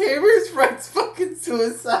all like Tamer's friend's fucking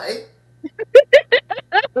suicide.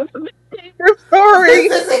 Sorry.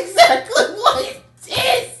 This is exactly what it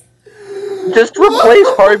is. Just replace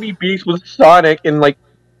Harvey Beaks with Sonic and like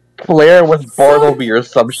Claire with Bartleby or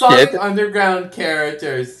some Sonic shit. Underground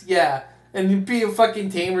characters, yeah, and it'd be a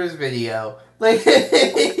fucking Tamer's video, like,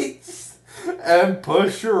 and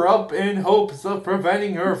push her up in hopes of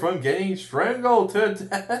preventing her from getting strangled to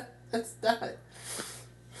death. That's not.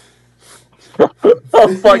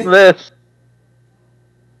 Oh, fuck this.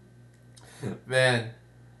 Man,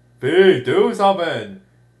 Fee, do something.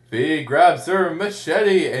 Fee grabs her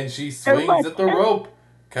machete and she swings at the rope,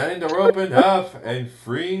 cutting the rope in half and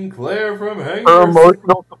freeing Claire from hanging Her herself.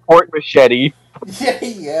 emotional support machete.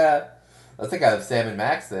 Yeah. That's like a Sam and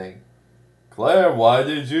Max thing. Claire, why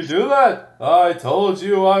did you do that? I told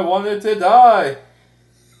you I wanted to die.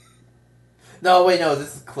 No, wait, no,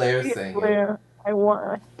 this is Claire singing. Claire,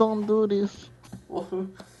 don't do this. Oh,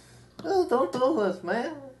 don't do this,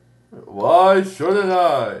 man. Why shouldn't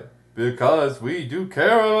I? Because we do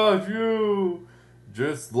care about you.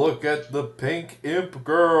 Just look at the pink imp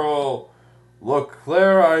girl. Look,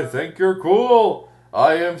 Claire, I think you're cool.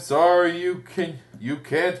 I am sorry you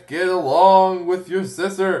can't get along with your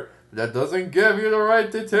sister. That doesn't give you the right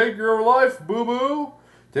to take your life, boo-boo.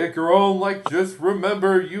 Take your own, like, just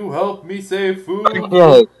remember you helped me save food.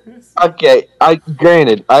 Okay,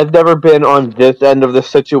 granted, I've never been on this end of the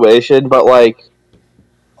situation, but, like,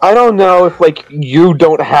 I don't know if, like, you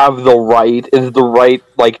don't have the right is the right,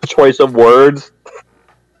 like, choice of words.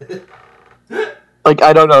 Like,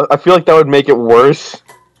 I don't know. I feel like that would make it worse.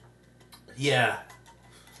 Yeah.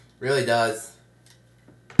 Really does.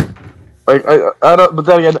 Like, I don't, but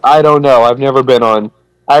then again, I don't know. I've never been on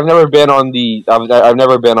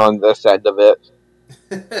this end of it.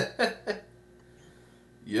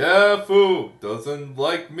 Yeah, Foo. Doesn't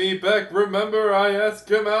like me back. Remember, I asked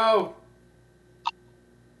him out.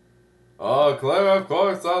 Oh, Claire, of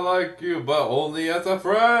course I like you, but only as a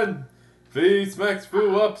friend. Fee smacks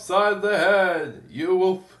Foo upside the head. You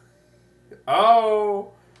will...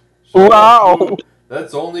 Ow! Wow!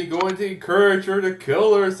 That's only going to encourage her to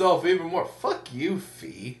kill herself even more. Fuck you,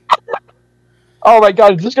 Fee. Oh my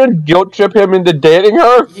god, is this gonna guilt trip him into dating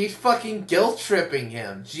her? He's fucking guilt tripping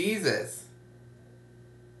him. Jesus.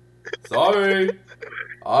 Sorry.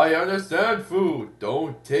 I understand, Foo.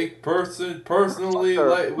 Don't take personally.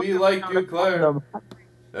 We like you, Claire.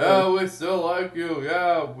 Yeah, we still like you.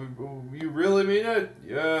 Yeah, you really mean it?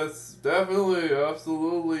 Yes, definitely,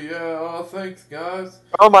 absolutely. Yeah. Oh, thanks, guys.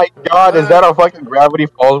 Oh my god, is that a fucking Gravity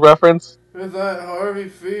Falls reference? With that Harvey,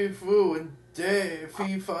 Fee, Foo, and Dave,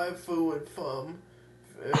 Fee, Five, Foo, and Fum.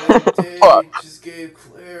 And Dave just gave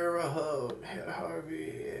Claire a hug,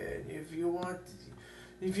 Harvey. And if you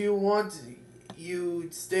want,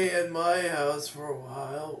 you'd stay at my house for a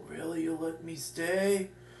while. Really, you'll let me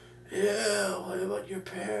stay? Yeah. What about your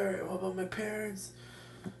parents? What about my parents?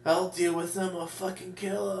 I'll deal with them. I'll fucking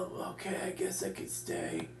kill them. Okay, I guess I could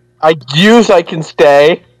stay. I can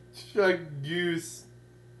stay.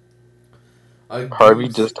 Harvey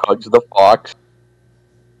just hugs the fox.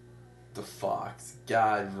 The fox.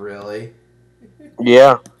 God, really?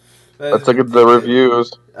 Yeah. Let's look at the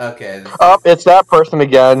reviews. Okay. It's that person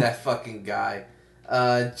again. That fucking guy.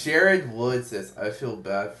 Jared Wood says, I feel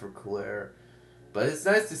bad for Claire, but it's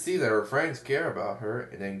nice to see that her friends care about her.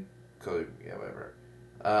 And then Cody, yeah, whatever.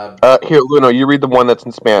 Here, Luno, you read the one that's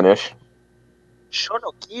in Spanish. Yo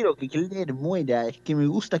no quiero que Claire muera, es que me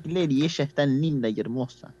gusta Claire y ella es tan linda y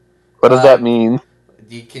hermosa. What does that mean?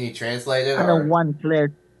 Can you translate it? I don't want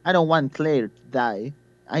Claire. I don't want Claire to die.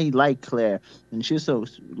 I like Claire, and she's so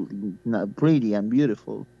pretty and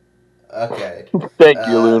beautiful. Okay. Thank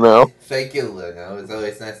you, Luno. Thank you, Luno. It's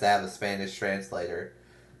always nice to have a Spanish translator.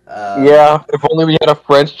 Yeah, if only we had a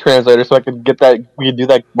French translator so I could get that. We could do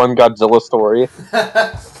that one Godzilla story.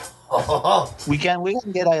 We can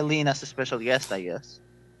get Eileen as a special guest, I guess.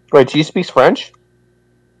 Wait, she speaks French?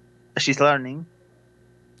 She's learning.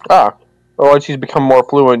 Ah, well, she's become more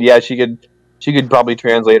fluent. Yeah, she could probably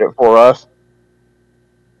translate it for us.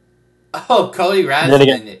 Oh, Then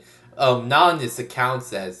again- CodyWrasman. Not on this account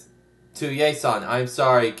says, to Ye-san, I'm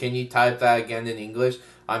sorry. Can you type that again in English?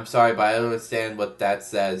 I'm sorry, but I don't understand what that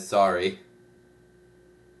says. Sorry.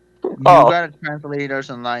 You got translators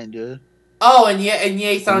online, dude. Oh, and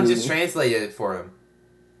Ye-san just translated it for him.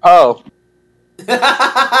 Oh,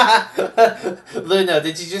 Luno,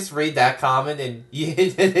 did you just read that comment and you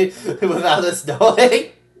did it without us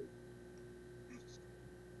knowing?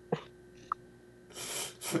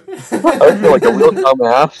 I feel like a real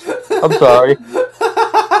dumbass. I'm sorry.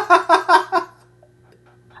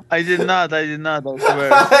 I did not, I swear.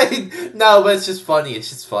 No, but it's just funny. It's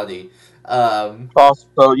just funny.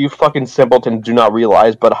 Also, you fucking simpleton do not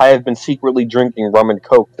realize, but I have been secretly drinking rum and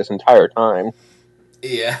coke this entire time.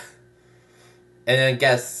 Yeah. And then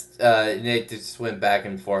Guest, Nate just went back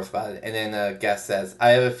and forth about it. And then Guest says,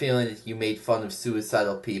 I have a feeling that you made fun of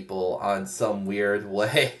suicidal people on some weird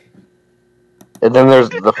way. And then there's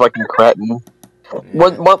the fucking cretin. Yeah.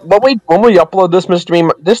 When we upload this, Mr.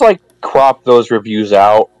 Meme, just like crop those reviews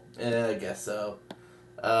out. Yeah, I guess so.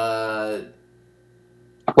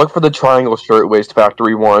 Look for the Triangle Shirtwaist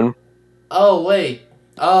Factory one. Oh, wait.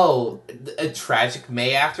 Oh, a tragic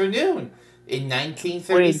May afternoon. In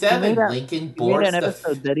 1937, Lincoln boards an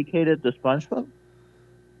episode dedicated to SpongeBob?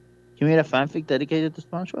 He made a fanfic dedicated to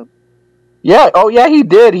SpongeBob? Yeah, oh yeah, he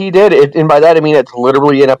did. And by that I mean it's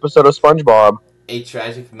literally an episode of SpongeBob. A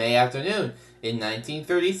tragic May afternoon. In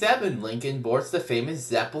 1937, Lincoln boards the famous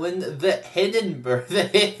Zeppelin, the Hindenburg,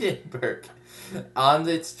 on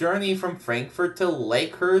its journey from Frankfurt to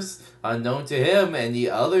Lakehurst. Unknown to him and the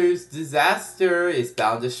others, disaster is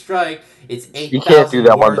bound to strike. It's 8,000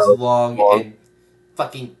 words long and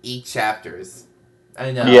fucking 8 chapters.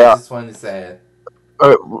 I know, yeah. I just wanted to say it.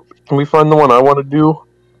 Can we find the one I want to do?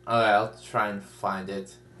 Alright, I'll try and find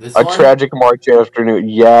it. This A one? tragic March afternoon.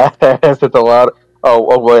 Yes, it's a lot.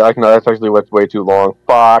 Oh wait, no, that's actually way too long.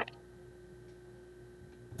 Fuck.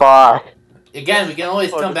 Again, we can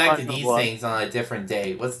always come back to these things on a different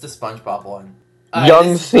day. What's the SpongeBob one?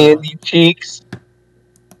 Young Sandy Cheeks.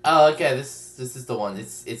 Oh, okay, this is the one.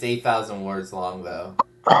 It's 8,000 words long, though.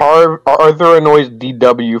 Arthur annoys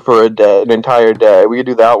DW for an entire day. We could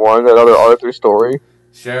do that one, another Arthur story.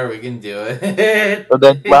 Sure, we can do it. And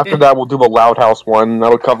then after that, we'll do the Loud House one.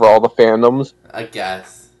 That'll cover all the fandoms. I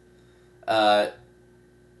guess.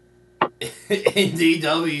 In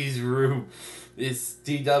DW's room,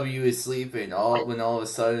 DW is sleeping. When all of a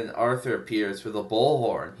sudden Arthur appears with a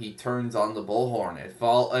bullhorn. He turns on the bullhorn at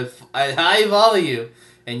high volume,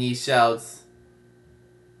 and he shouts,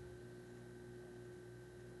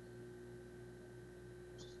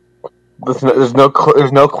 There's no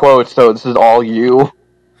quotes, so this is all you.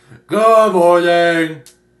 Good morning,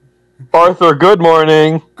 Arthur. Good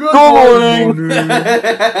morning. Good morning.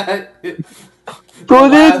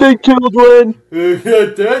 Good evening, children.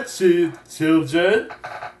 That's it, children.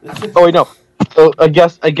 Oh wait, no. I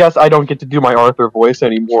guess I don't get to do my Arthur voice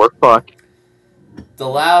anymore. Fuck. The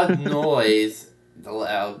loud noise,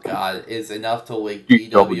 is enough to wake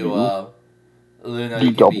DW up. Luna,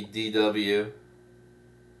 you can be DW.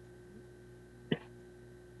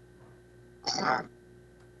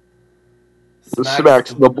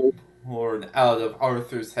 Smacks the bullhorn out of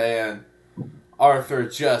Arthur's hand. Arthur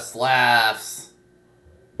just laughs.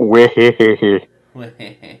 What's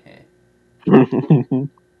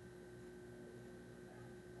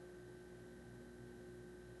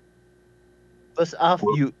off,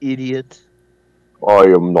 you idiot? I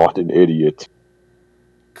am not an idiot.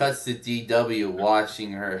 Cuts to DW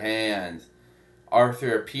washing her hands.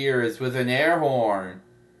 Arthur appears with an air horn.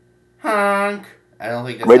 Honk. I don't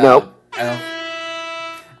think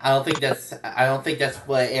that's I don't think that's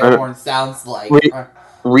what an air horn sounds like.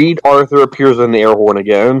 Read Arthur appears with an air horn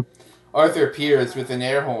again. Arthur appears with an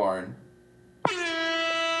air horn.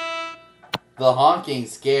 The honking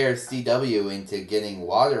scares DW into getting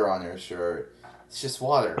water on her shirt. It's just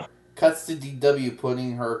water. Cuts to DW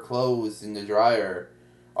putting her clothes in the dryer.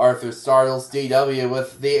 Arthur startles DW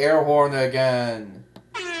with the air horn again.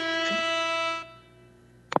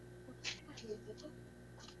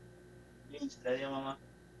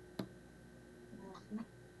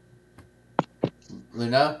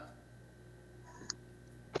 Luna?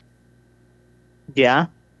 Yeah.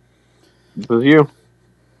 This is you.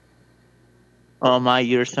 Oh my,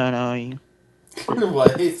 you're so annoying.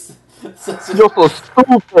 What? He's such a... You're so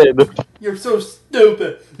stupid. You're so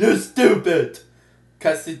stupid! You're stupid!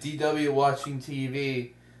 Cuts to DW watching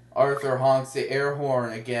TV. Arthur honks the air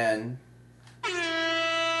horn again.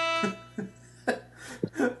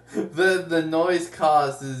 The noise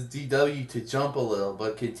causes DW to jump a little,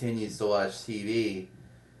 but continues to watch TV.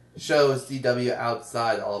 Shows DW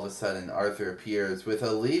outside. All of a sudden, Arthur appears with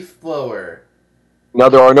a leaf blower. Now,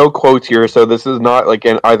 there are no quotes here, so this is not like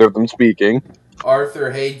either of them speaking. Arthur,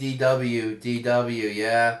 hey DW, DW,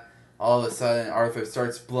 yeah. All of a sudden, Arthur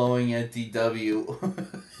starts blowing at DW,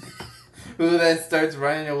 who then starts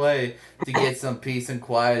running away to get some peace and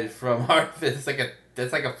quiet from Arthur. That's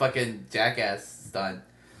like a fucking jackass stunt.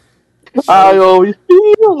 I always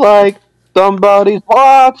feel like somebody's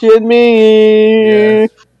watching me. Yes.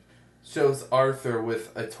 Shows Arthur with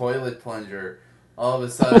a toilet plunger. All of a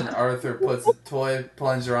sudden, Arthur puts a toilet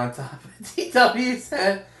plunger on top of DW's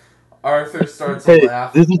head. Arthur starts to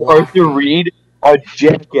laugh. This is Arthur Reed, a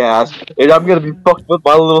jackass, and I'm gonna be fucked with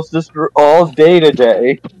my little sister all day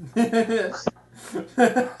today.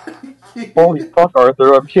 Holy fuck,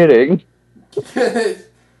 Arthur, I'm kidding.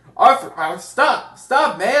 Arthur, stop,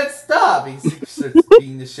 man, stop! He starts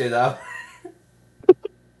beating the shit up.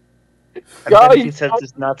 And then he sets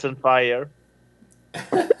his nuts on fire.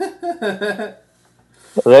 And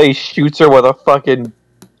then he shoots her with a fucking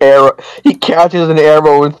arrow. He catches an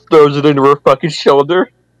arrow and throws it into her fucking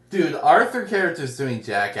shoulder. Dude, Arthur character's doing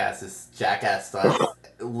jackass stunts.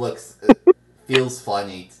 Feels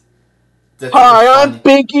funny. Hi, I'm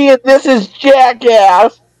Pinky and this is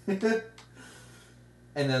Jackass! And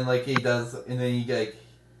then like he does, and then he like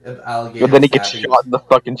alligator. And then he gets shot in the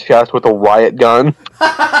fucking chest with a riot gun.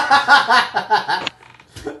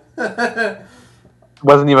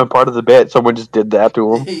 Wasn't even part of the bit, someone just did that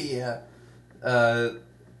to him. Yeah.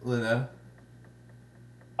 Luna.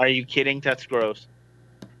 Are you kidding? That's gross.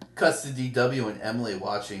 Cuts to DW and Emily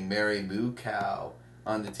watching Mary Moo Cow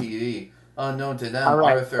on the TV. Unknown to them,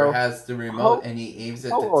 Right, Arthur so has the remote and he aims at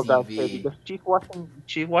the TV. Because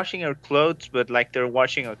she's washing her clothes, but like they're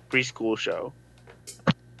watching a preschool show.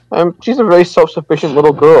 She's a very self-sufficient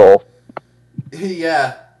little girl.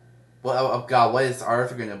 Yeah. Well, oh god, what is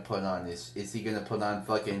Arthur gonna put on? Is he gonna put on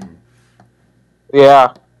fucking...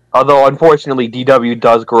 Yeah. Although, unfortunately, DW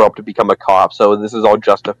does grow up to become a cop, so this is all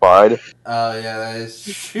justified. Oh, yeah, that is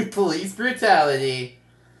true. Police brutality.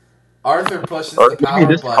 Arthur pushes the power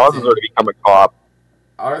this causes button. her to become a cop.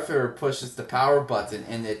 Arthur pushes the power button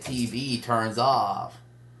and the TV turns off.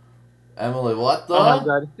 Emily, what the? Oh my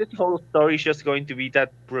god, this whole story is just going to be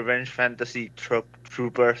that revenge fantasy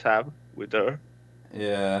troopers have with her.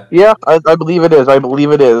 Yeah. Yeah, I believe it is. I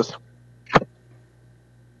believe it is.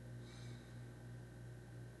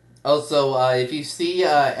 Also, if you see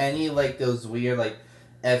any like those weird like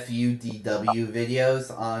FUDW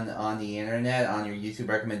videos on the internet on your YouTube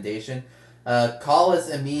recommendation, call us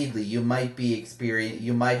immediately. You might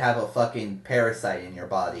have a fucking parasite in your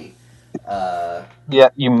body. Yeah,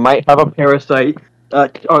 you might have a parasite.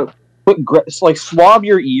 Swab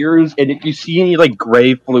your ears, and if you see any like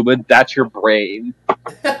gray fluid, that's your brain.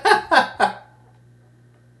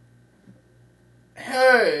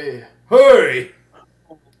 Hey! Hey!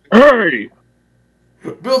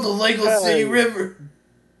 Build a Lego City River!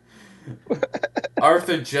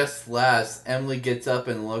 Arthur just laughs. Emily gets up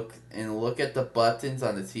and look at the buttons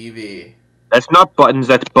on the TV. That's not buttons,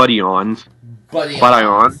 that's buddy-ons.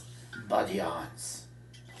 Buddy-ons.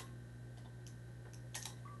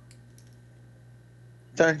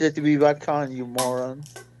 Turns it to be Batcon, you moron.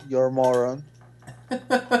 You're a moron.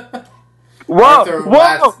 Arthur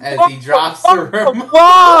laughs as he drops the room.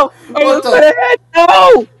 Whoa! What the heck?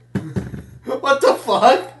 No! What the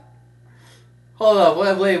fuck? Hold up,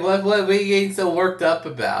 wait, what are you getting so worked up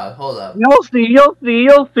about? Hold up.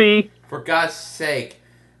 You'll see. For God's sake,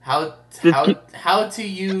 how do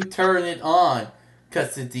you turn it on?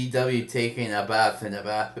 Cuts to DW taking a bath in the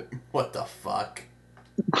bathroom. What the fuck?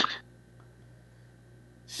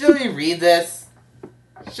 Should we read this?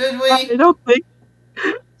 Should we? I don't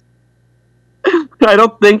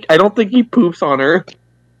think he poops on her.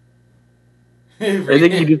 I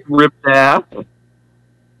think he just ripped ass.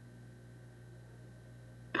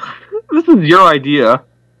 This is your idea.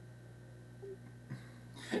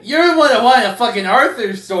 You're the one that wanted a fucking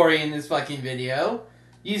Arthur story in this fucking video.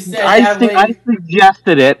 You said I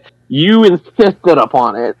suggested it. You insisted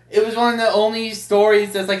upon it. It was one of the only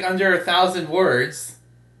stories that's like under 1,000 words.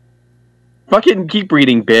 Fucking keep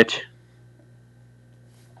reading, bitch.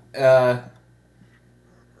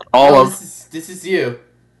 All Oh, of. this is you.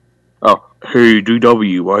 Oh, hey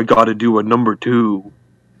DW, I gotta do a number 2.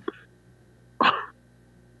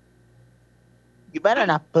 You better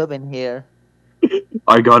not poop in here.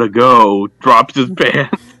 I gotta go. Drops his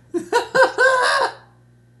pants.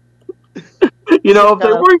 You know, if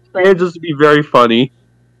they weren't Kansas, it'd be very funny.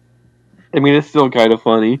 I mean, it's still kind of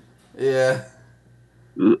funny. Yeah.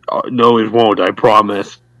 No, it won't, I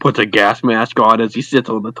promise. Puts a gas mask on as he sits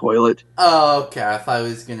on the toilet. Oh, okay. I thought I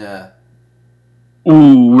was gonna.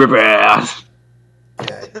 Ooh, rip ass.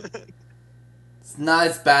 Okay. It's not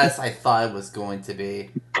as bad as I thought it was going to be.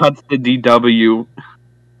 Cuts to DW.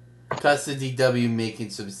 Cuts to DW making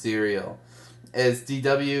some cereal. As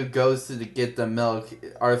DW goes to get the milk,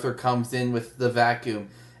 Arthur comes in with the vacuum,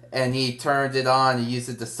 and he turned it on and used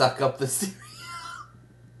it to suck up the cereal.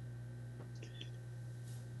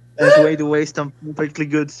 That's way to waste some perfectly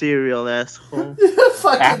good cereal, asshole.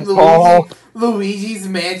 Fucking Asshole. Luigi's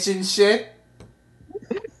Mansion shit.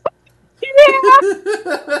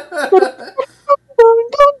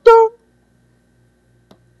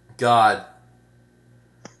 God.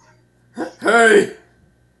 Hey!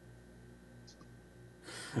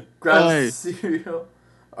 Grabs cereal.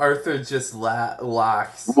 Arthur just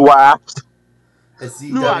laughs. Laughs. As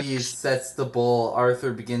DW sets the bowl,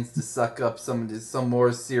 Arthur begins to suck up some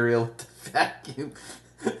more cereal with the vacuum.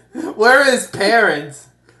 Where are his parents?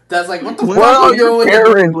 That's like, what the fuck are you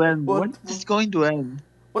doing with the When it's going to end?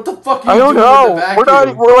 What the fuck are I you don't doing know. with the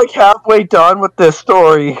vacuum? We're like halfway done with this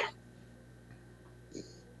story.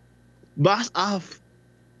 Boss off.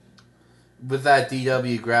 With that,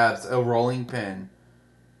 DW grabs a rolling pin.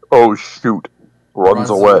 Oh shoot. Runs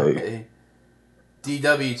away.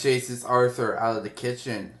 DW chases Arthur out of the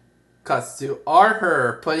kitchen. Cuts to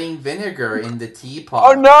Arthur putting vinegar in the teapot.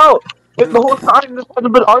 Oh no! The whole time this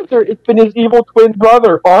hasn't been Arthur, it's been his evil twin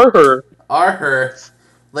brother, Arthur. Arthur.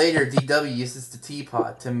 Later, DW uses the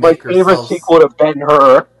teapot to My make favorite herself... sequel would have been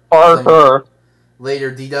her. Arthur.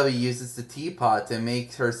 Later, DW uses the teapot to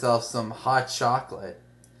make herself some hot chocolate.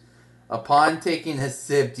 Upon taking a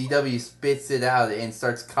sip, DW spits it out and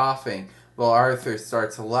starts coughing, while Arthur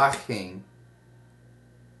starts laughing.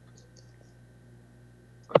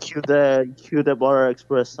 Cue the Polar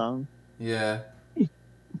Express song. Yeah.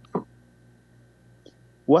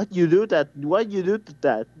 What you do to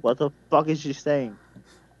that? What the fuck is she saying?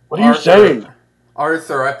 What are you saying?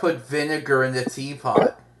 Arthur, I put vinegar in the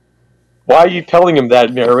teapot. Why are you telling him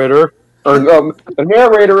that, narrator? Or, the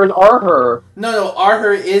narrator is Arthur. No,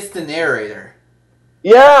 Arthur is the narrator.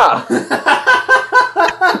 Yeah!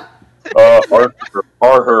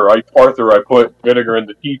 Arthur, I put vinegar in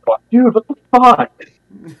the teapot. Dude, what the fuck?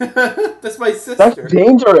 That's my sister. That's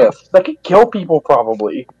dangerous. That could kill people,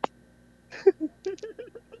 probably.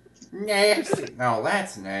 Nasty. No,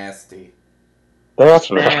 that's nasty.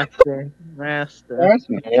 That's nasty. Master. That's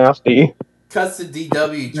nasty. Cuts to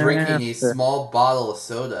DW drinking a small bottle of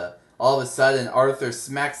soda. All of a sudden, Arthur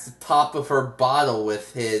smacks the top of her bottle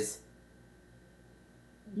with his...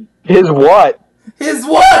 His what? His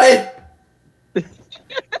what?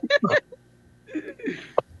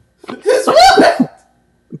 His what?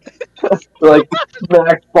 Like,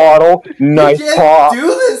 smack bottle, nice you can't pop. do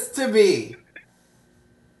this to me.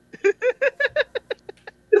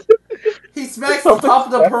 He smacks the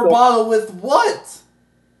top of her bottle with what?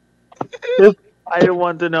 I don't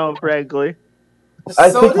want to know, frankly. I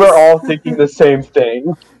think we're all thinking the same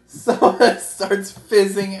thing. Soda starts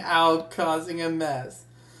fizzing out, causing a mess.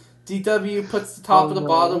 DW puts the top of the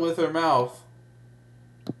bottle with her mouth.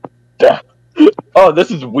 Oh,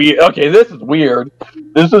 this is weird. Okay, this is weird.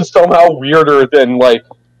 This is somehow weirder than, like,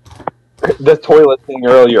 the toilet thing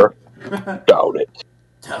earlier. Doubt it.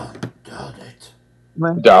 Doubt it.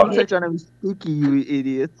 My Doubt hands are it. trying to be sticky, you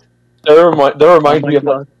idiot. That reminds me of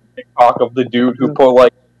the TikTok of the dude who put,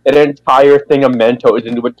 like, an entire thing of Mentos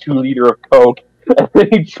into a 2-liter of Coke, and then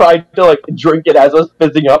he tried to, like, drink it as it was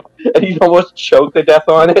fizzing up, and he almost choked to death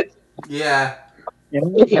on it. Yeah.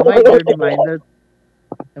 Am I dirty-minded?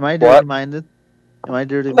 Am I dirty-minded? Am I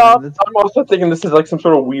dirty-minded? No, I'm also thinking this is, like, some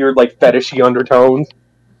sort of weird, like, fetishy undertones.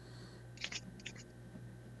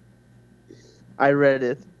 I read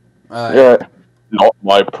it. Yeah. Not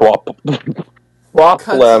my problem.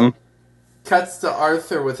 Cuts to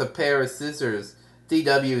Arthur with a pair of scissors.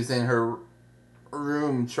 DW is in her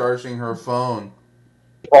room charging her phone.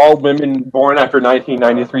 All women born after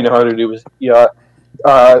 1993 know how to do is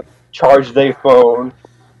charge their phone,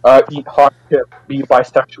 eat hot chips, be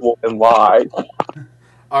bisexual, and lie.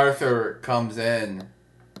 Arthur comes in.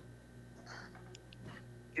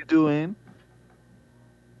 You doing?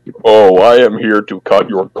 Oh, I am here to cut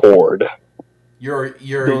your cord. Your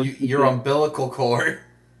umbilical cord.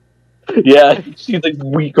 Yeah, she's like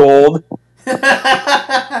week old.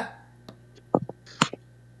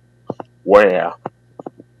 Where?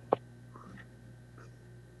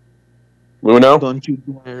 Luno? Don't you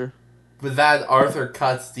dare. With that, Arthur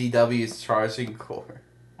cuts DW's charging cord.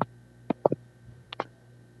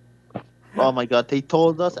 Oh my god, they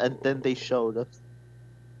told us and then they showed us.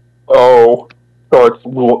 Oh, starts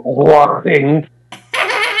walking.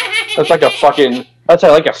 That's like a fucking. That's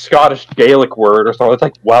like a Scottish Gaelic word or something. It's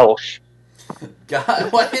like Welsh.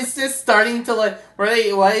 God, what is this starting to like? Why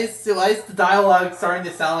is the dialogue starting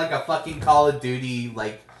to sound like a fucking Call of Duty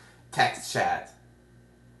like text chat?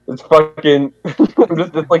 It's fucking. This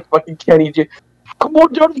is like fucking Kenny G. Come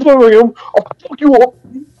on down to him. I'll fuck you up.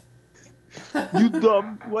 You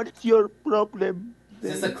dumb. What's your problem?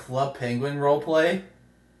 Is this a Club Penguin roleplay?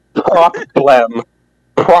 Problem.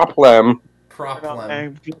 Problem. Club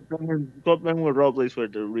Penguin roleplays were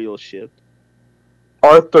the real shit.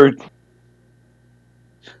 Arthur.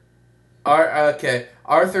 Okay.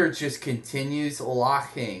 Arthur just continues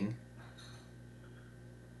locking.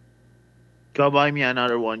 Go buy me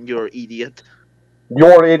another one, you're an idiot.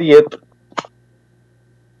 You're an idiot.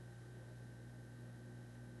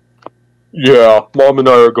 Yeah, Mom and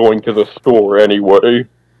I are going to the store anyway.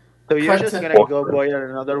 So you're just gonna go buy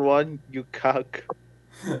another one, you cuck.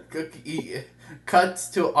 Cuts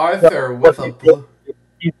to Arthur with a blue...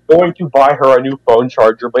 He's going to buy her a new phone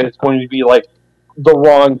charger, but it's going to be like the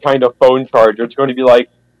wrong kind of phone charger. It's going to be like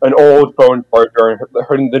an old phone charger,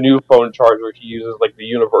 and the new phone charger she uses like the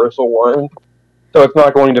universal one. So it's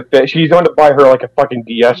not going to fit. She's going to buy her like a fucking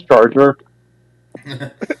DS charger.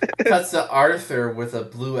 Cuts to Arthur with a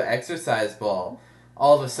blue exercise ball.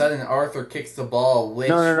 All of a sudden, Arthur kicks the ball, which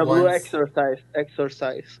No, blue exercise. I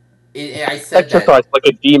said exercise like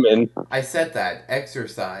a demon. I said that.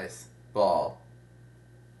 Exercise ball.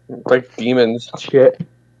 Like demons. Shit.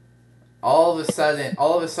 All of a sudden,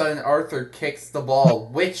 Arthur kicks the ball,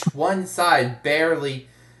 which one side barely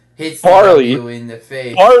hits you in the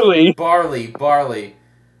face. Barley.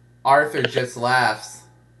 Arthur just laughs.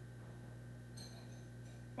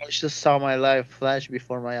 I just saw my life flash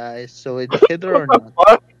before my eyes, so it hit her or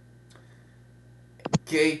not?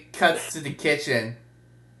 Okay, cuts to the kitchen.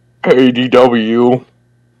 ADW.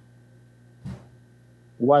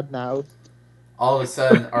 What now? All of a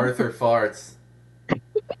sudden, Arthur farts.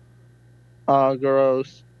 Oh,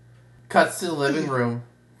 gross. Cuts to the living room.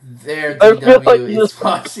 There, DW is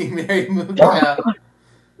watching Mary Moon.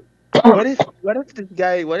 What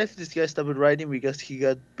if this guy stopped writing because he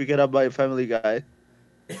got picked up by a Family Guy?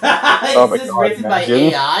 Is this written by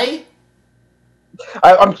AI?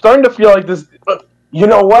 I'm starting to feel like this. You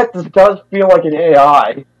know what? This does feel like an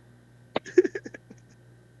AI.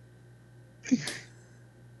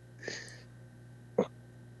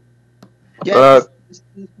 Yeah,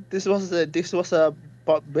 this was a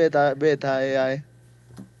beta AI.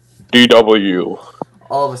 DW.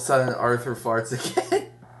 All of a sudden, Arthur farts again.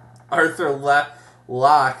 Arthur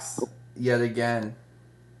locks yet again.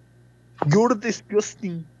 You're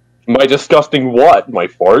disgusting. My disgusting what? My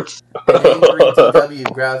farts? An angry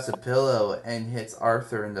DW grabs a pillow and hits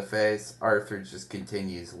Arthur in the face. Arthur just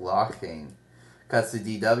continues locking. Cuts to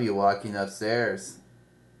DW walking upstairs.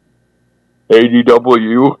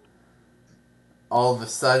 ADW. All of a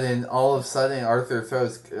sudden, Arthur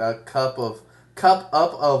throws a cup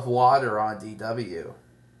up of water on DW.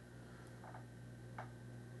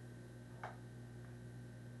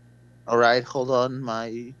 All right, hold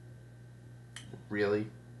on. Really?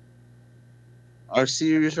 Are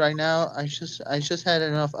serious right now? I just had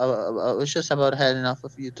enough. I was just about had enough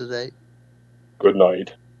of you today. Good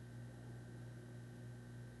night.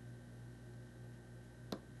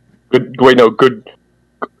 Good.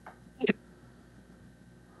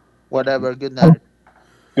 Whatever. Good night.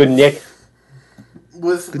 Good Nick.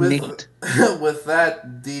 With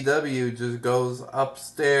that, DW just goes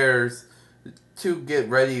upstairs to get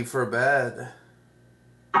ready for bed.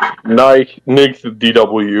 Night. Nick's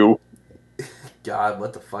DW. God,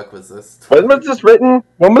 what the fuck was this? When was this written?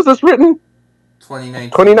 2019.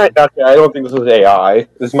 2019. Okay, I don't think this was AI.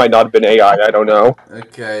 This might not have been AI. I don't know.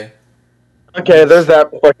 Okay. Okay, there's that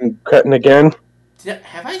fucking cutting again.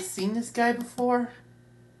 Have I seen this guy before?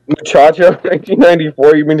 Muchacha,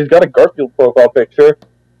 1994. You mean he's got a Garfield profile picture?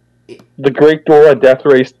 The Great Dora Death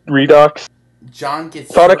Race Redux. John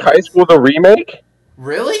gets Sonic High School, the remake?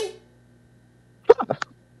 Really?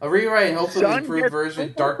 A rewrite and hopefully improved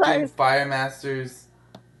version. Dark Doom Fire Masters.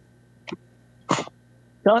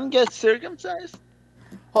 John gets circumcised?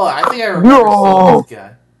 Hold on, I think I remember seeing this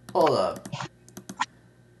guy. Hold up.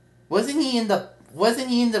 Wasn't he in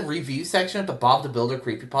the review section of the Bob the Builder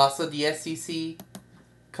creepypasta the SCC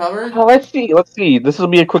covered? Let's see. This will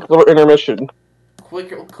be a quick little intermission.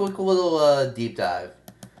 Quick little deep dive.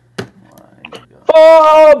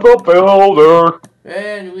 Bob the Builder.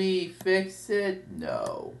 Can we fix it?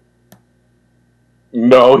 No.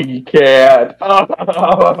 No, he can't.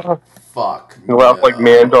 Fuck. You laugh like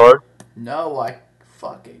Mandar. No, I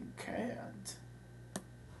fucking can't.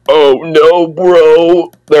 Oh no,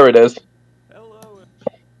 bro. There it is.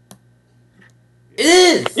 It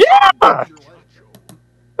is! Yeah!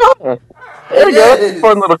 Oh, there we go.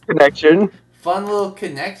 Fun little connection. Fun little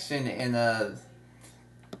connection, and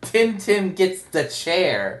Tim gets the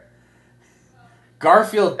chair.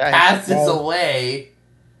 Garfield passes away.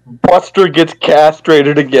 Buster gets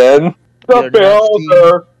castrated again. The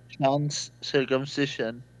Builder.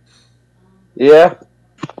 Circumcision. Yeah.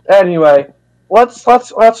 Anyway, let's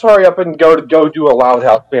hurry up and go do a Loud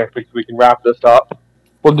House fanfic so we can wrap this up.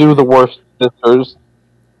 We'll do the worst sisters.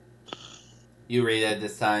 You read it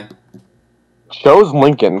this time. Shows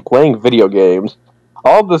Lincoln playing video games.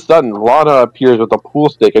 All of a sudden, Lana appears with a pool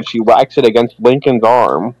stick and she whacks it against Lincoln's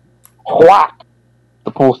arm. Whack!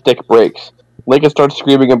 The pool stick breaks. Lincoln starts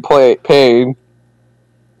screaming in pain.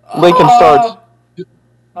 Lincoln starts...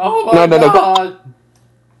 Oh my god!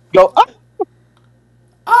 Go up!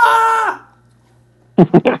 Ah!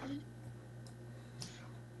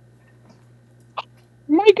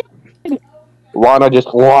 My god! Lana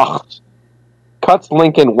just walks. Cuts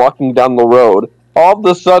Lincoln walking down the road. All of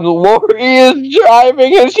a sudden, Lori is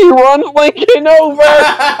driving and she runs Lincoln over!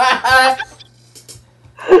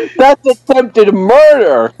 That's attempted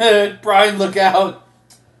murder! Brian, look out!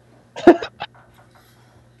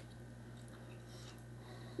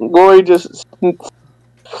 Lori just...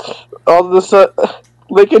 All of a sudden,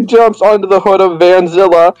 Lincoln jumps onto the hood of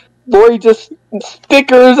Vanzilla. Lori just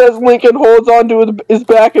stickers as Lincoln holds onto his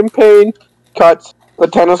back in pain. Cuts the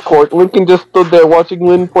tennis court. Lincoln just stood there watching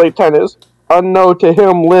Lynn play tennis. Unknown to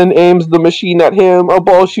him, Lynn aims the machine at him. A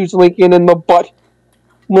ball shoots Lincoln in the butt.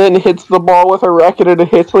 Lynn hits the ball with her racket and it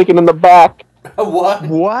hits Lincoln in the back. What?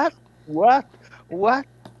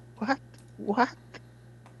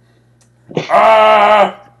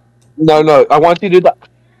 Ah! No, I want you to do the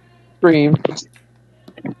scream.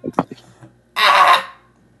 Ah!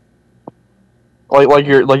 Like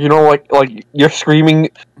you're screaming,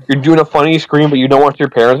 you're doing a funny scream, but you don't want your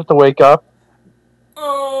parents to wake up.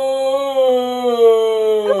 Oh!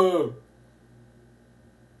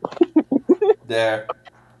 There.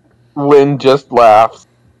 Lynn just laughs.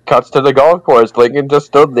 Cuts to the golf course. Lincoln just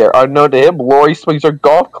stood there. Unknown to him, Lori swings her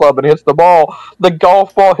golf club and hits the ball. The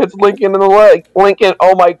golf ball hits Lincoln in the leg. Lincoln,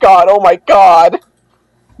 oh my god.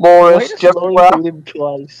 Loris just laughed. Him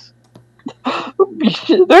twice.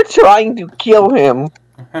 They're trying to kill him.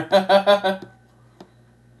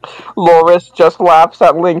 Loris just laughs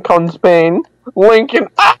at Lincoln's pain. Lincoln,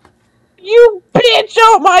 you bitch,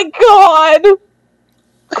 oh my god!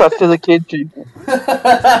 Cuts to the kitchen.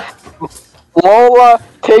 Lola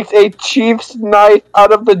takes a chief's knife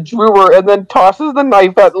out of the drawer and then tosses the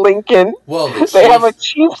knife at Lincoln. Whoa, they have a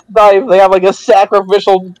chief's knife. They have like a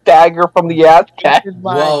sacrificial dagger from the Aztec.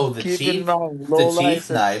 Whoa, the chief's knife.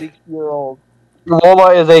 6-year-old.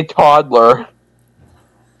 Lola is a toddler.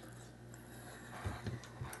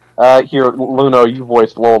 Here, Luno, you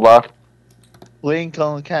voice Lola.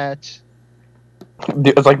 Lincoln catch.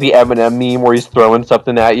 It's like the Eminem meme where he's throwing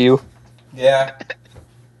something at you. Yeah.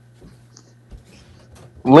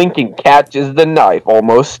 Lincoln catches the knife,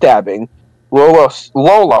 almost stabbing. Lola,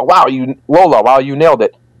 wow, you nailed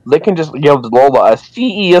it. Lincoln just gives Lola a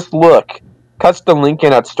CES look. Cuts to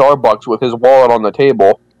Lincoln at Starbucks with his wallet on the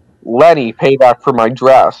table. Lenny, payback for my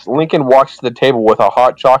dress. Lincoln walks to the table with a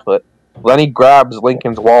hot chocolate. Lenny grabs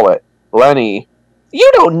Lincoln's wallet. Lenny,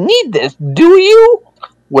 you don't need this, do you?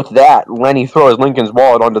 With that, Lenny throws Lincoln's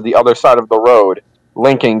wallet onto the other side of the road.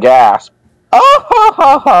 Lincoln gasps. Oh, ho,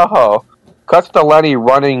 ho, ho, ho. Cuts to Lenny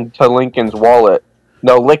running to Lincoln's wallet.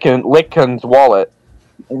 No, Lincoln's wallet.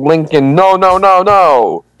 Lincoln,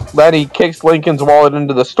 no. Lenny kicks Lincoln's wallet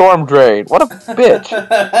into the storm drain. What a bitch.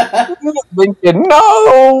 Lincoln,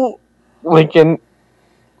 no! Lincoln.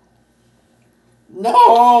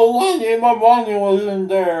 No, Lenny, my money was in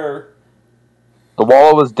there. The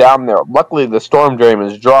wallet was down there. Luckily, the storm drain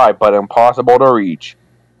is dry, but impossible to reach.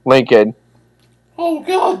 Lincoln. Oh,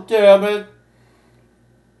 god damn it.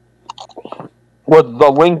 With the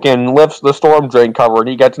Lincoln lifts the storm drain cover and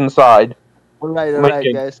he gets inside. Alright,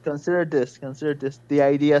 guys. Consider this. The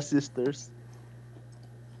Idea Sisters.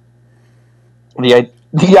 The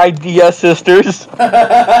Idea Sisters.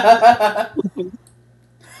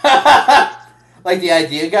 Like the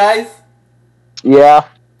Idea guys? Yeah.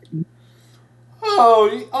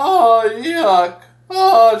 Oh, yuck.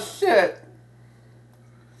 Oh, shit.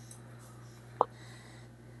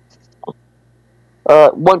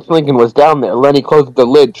 Once Lincoln was down there, Lenny closed the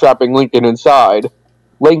lid, trapping Lincoln inside.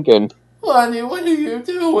 Lincoln. Lenny, what are you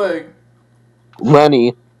doing?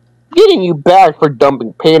 Lenny. Getting you back for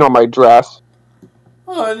dumping paint on my dress.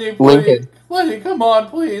 Lenny, please. Lincoln. Lenny, come on,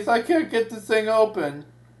 please. I can't get this thing open.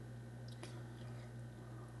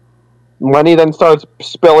 Lenny then starts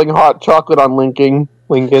spilling hot chocolate on Lincoln.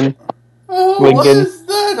 Lincoln. Oh, what Lincoln. is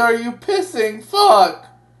that? Are you pissing? Fuck.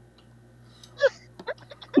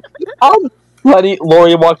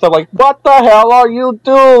 Lori walks up like, what the hell are you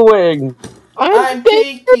doing? I'm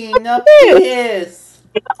taking a piss.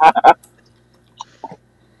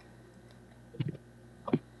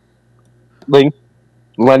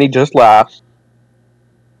 Lenny just laughs.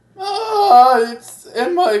 Oh, it's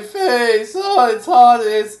in my face. Oh, it's hot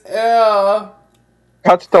as air.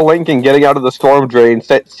 Cuts to Lincoln getting out of the storm drain,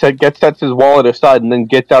 sets his wallet aside, and then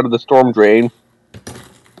gets out of the storm drain.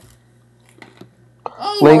 I don't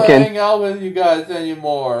want to Lincoln. hang out with you guys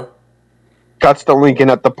anymore. Cuts to Lincoln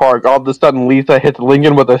at the park. All of a sudden, Lisa hits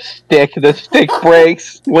Lincoln with a stick. The stick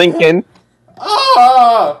breaks. Lincoln.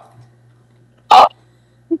 Ah!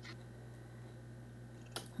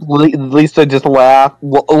 Lisa just laughs.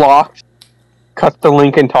 Cuts to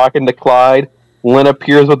Lincoln talking to Clyde. Lynn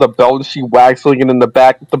appears with a belt and she whacks Lincoln in the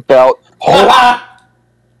back with the belt. You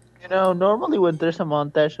know, normally when there's a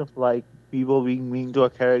montage of like people being mean to a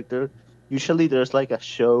character, usually there's like a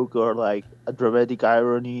joke or like a dramatic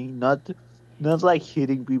irony, not like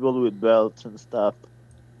hitting people with belts and stuff.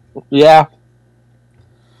 Yeah.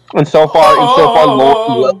 And so far,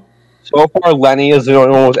 Lenny is doing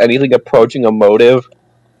almost anything approaching a motive.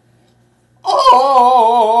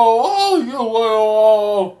 Oh, you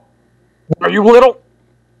little. Are you little?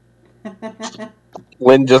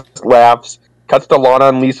 Lynn just laughs. Cuts to Lana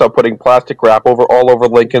and Lisa putting plastic wrap all over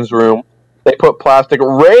Lincoln's room. They put plastic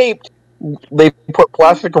raped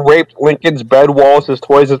Lincoln's bed, walls, his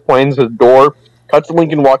toys, his planes, his door. Cuts to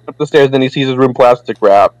Lincoln walking up the stairs, then he sees his room plastic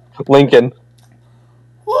wrap. Lincoln.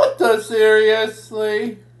 What the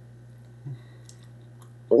seriously?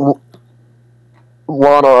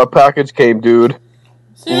 Lana, a package came, dude.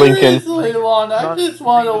 Seriously, Lana, I just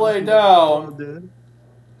want to lay down.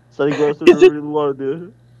 So he goes to the real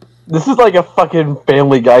dude. This is like a fucking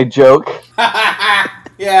Family Guy joke.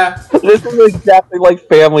 Yeah. This is exactly like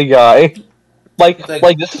Family Guy. Like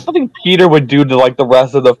this is something Peter would do to like the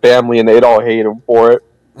rest of the family, and they'd all hate him for it.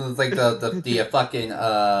 It's like the fucking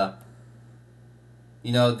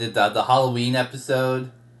you know, the Halloween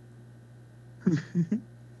episode.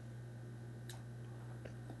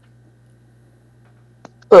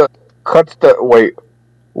 Cuts to wait.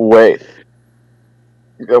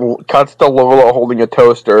 Cuts to Lola holding a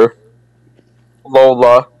toaster.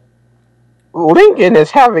 Lola. Lincoln is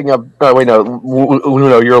having a. Oh, wait, no.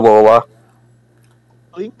 Luno, you're Lola.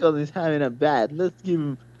 Lincoln is having a bad. Let's give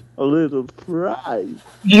him a little prize.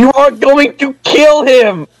 You are going to kill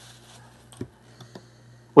him!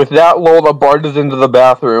 With that, Lola barges into the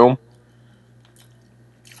bathroom.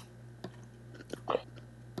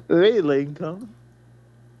 Hey, Lincoln.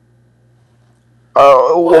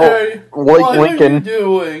 What are Lincoln. you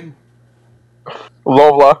doing?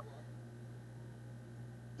 Lola.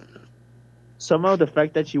 Somehow the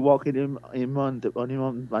fact that she walked him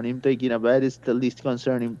on him taking a bed is the least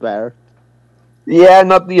concerning part. Yeah,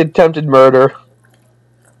 not the attempted murder.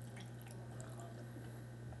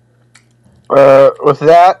 With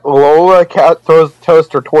that, Lola throws the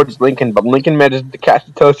toaster towards Lincoln, but Lincoln manages to catch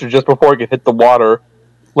the toaster just before it could hit the water.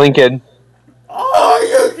 Lincoln. Oh,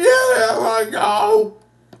 you did it! I know.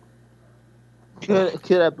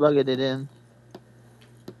 Could I plug it in?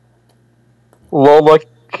 Lola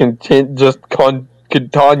continues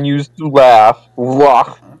to laugh.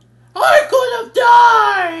 I could have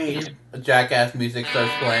died! A Jackass music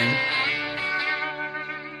starts playing.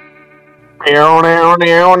 Man,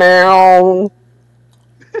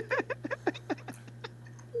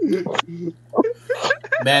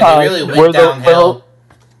 they really went downhill.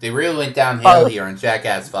 They really went downhill here on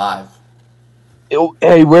Jackass 5.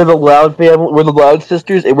 Hey, we're the Loud family. We're the Loud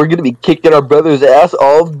sisters, and we're gonna be kicking our brother's ass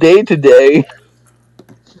all day today.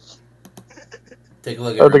 Take a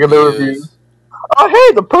look at reviews. Oh,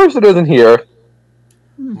 hey, the person isn't here.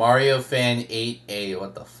 Mario Fan 8A.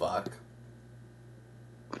 What the fuck?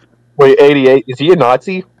 Wait, 88. Is he a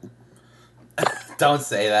Nazi? Don't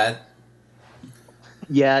say that.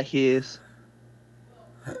 Yeah, he is.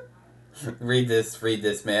 Read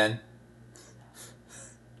this, man.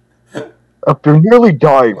 After nearly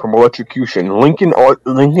dying from electrocution, Lincoln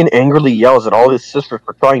angrily yells at all his sisters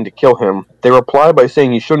for trying to kill him. They reply by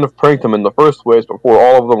saying he shouldn't have pranked them in the first place before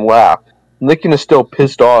all of them laugh. Lincoln is still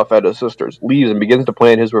pissed off at his sisters, leaves, and begins to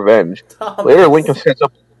plan his revenge. Later, Lincoln sets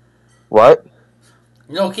up... What?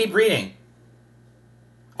 No, keep reading.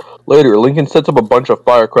 Later, Lincoln sets up a bunch of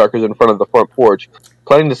firecrackers in front of the front porch,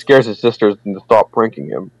 planning to scare his sisters into stop pranking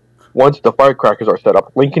him. Once the firecrackers are set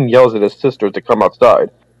up, Lincoln yells at his sisters to come outside.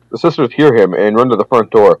 The sisters hear him and run to the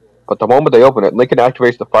front door, but the moment they open it, Lincoln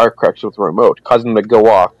activates the firecrackers with the remote, causing them to go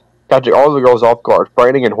off, catching all the girls off guard,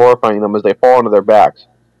 frightening and horrifying them as they fall onto their backs.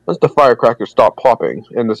 Once the firecrackers stop popping,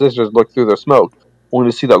 and the sisters look through their smoke,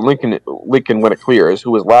 only to see that Lincoln, when it clears,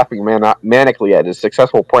 who is laughing manically at his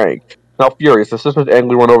successful prank. Now furious, the sisters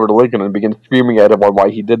angrily run over to Lincoln and begin screaming at him on why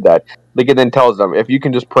he did that. Lincoln then tells them, if you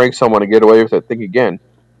can just prank someone and get away with it, think again.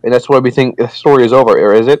 And that's why we think the story is over,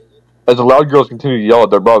 or is it? As the loud girls continue to yell at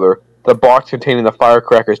their brother, the box containing the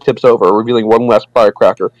firecrackers tips over, revealing one last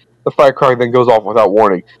firecracker. The firecracker then goes off without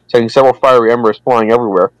warning, sending several fiery embers flying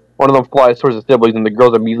everywhere. One of them flies towards the siblings, and the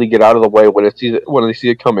girls immediately get out of the way when they see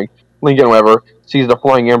it coming. Lincoln, however, sees the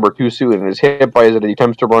flying ember too soon and is hit by it as he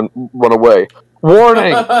attempts to run away.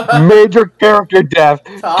 Warning! Major character death!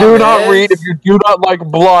 Thomas. Do not read if you do not like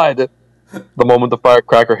blood! The moment the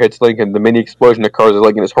firecracker hits Lincoln, the mini explosion occurs as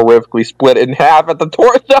Lincoln is horrifically split in half at the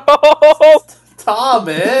torso!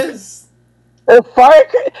 Thomas! Is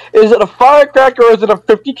it a firecracker or is it a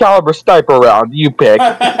 50 caliber sniper round? You pick.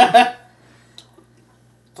 It's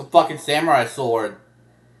a fucking samurai sword.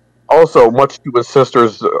 Also, much to his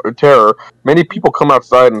sister's terror, many people come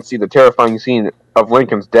outside and see the terrifying scene of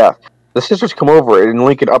Lincoln's death. The sisters come over and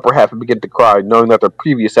Lincoln upper half and begin to cry, knowing that their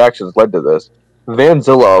previous actions led to this.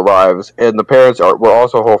 Vanzilla arrives, and the parents were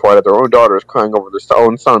also horrified at their own daughters crying over their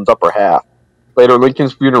own son's upper half. Later,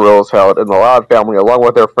 Lincoln's funeral is held, and the Loud family, along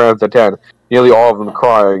with their friends, attend, nearly all of them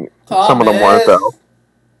crying. Thomas. Some of them weren't, though.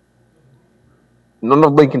 None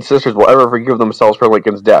of Lincoln's sisters will ever forgive themselves for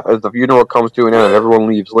Lincoln's death. As the funeral comes to an end and everyone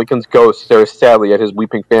leaves, Lincoln's ghost stares sadly at his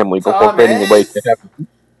weeping family before fading away to heaven.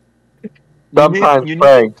 Sometimes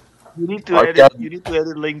praying. You need to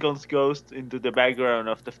edit Lincoln's ghost into the background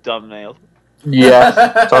of the thumbnail.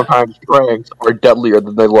 Yes, sometimes pranks are deadlier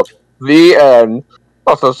than they look. The end.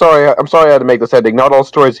 Also, I'm sorry I had to make this ending. Not all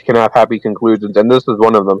stories can have happy conclusions, and this is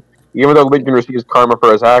one of them. Even though Lincoln receives karma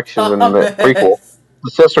for his actions in the prequel,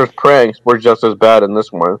 the sisters' pranks were just as bad in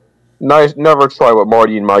this one. Nice, never try what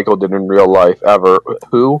Marty and Michael did in real life, ever.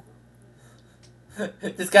 Who?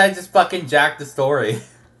 This guy just fucking jacked the story.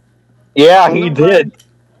 Yeah, he did.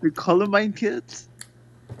 The Columbine kids?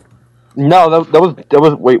 No, that was.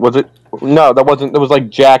 Wait, was it? No, that wasn't. It was like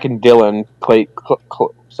Jack and Dylan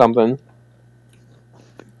something.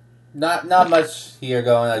 Not much here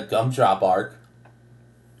going a gumdrop arc.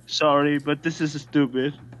 Sorry, but this is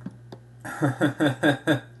stupid.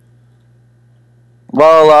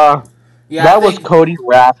 Well, yeah, that was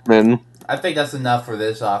CodyWrasman. I think that's enough for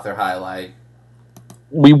this author highlight.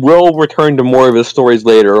 We will return to more of his stories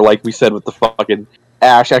later, like we said with the fucking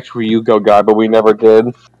Ash X Ryugo guy, but we never did.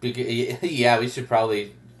 Yeah, we should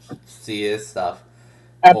probably see his stuff.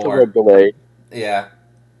 That's a bit delayed. Yeah.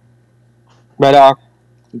 But,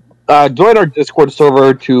 join our Discord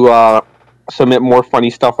server to, submit more funny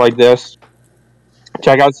stuff like this.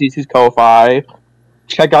 Check out CC's Ko-Fi.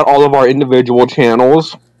 Check out all of our individual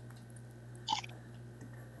channels.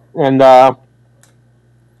 And,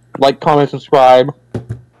 like, comment, subscribe.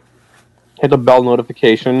 Hit the bell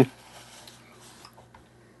notification.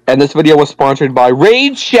 And this video was sponsored by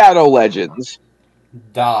Raid Shadow Legends.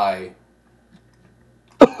 Die.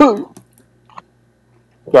 Yeah,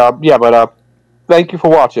 but, thank you for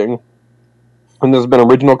watching. And this has been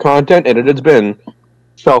original content, and it has been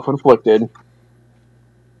self-inflicted.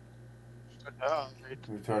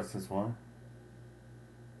 Retards this one.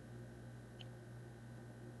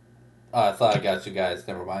 Oh, I thought I got you guys.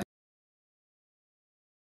 Never mind.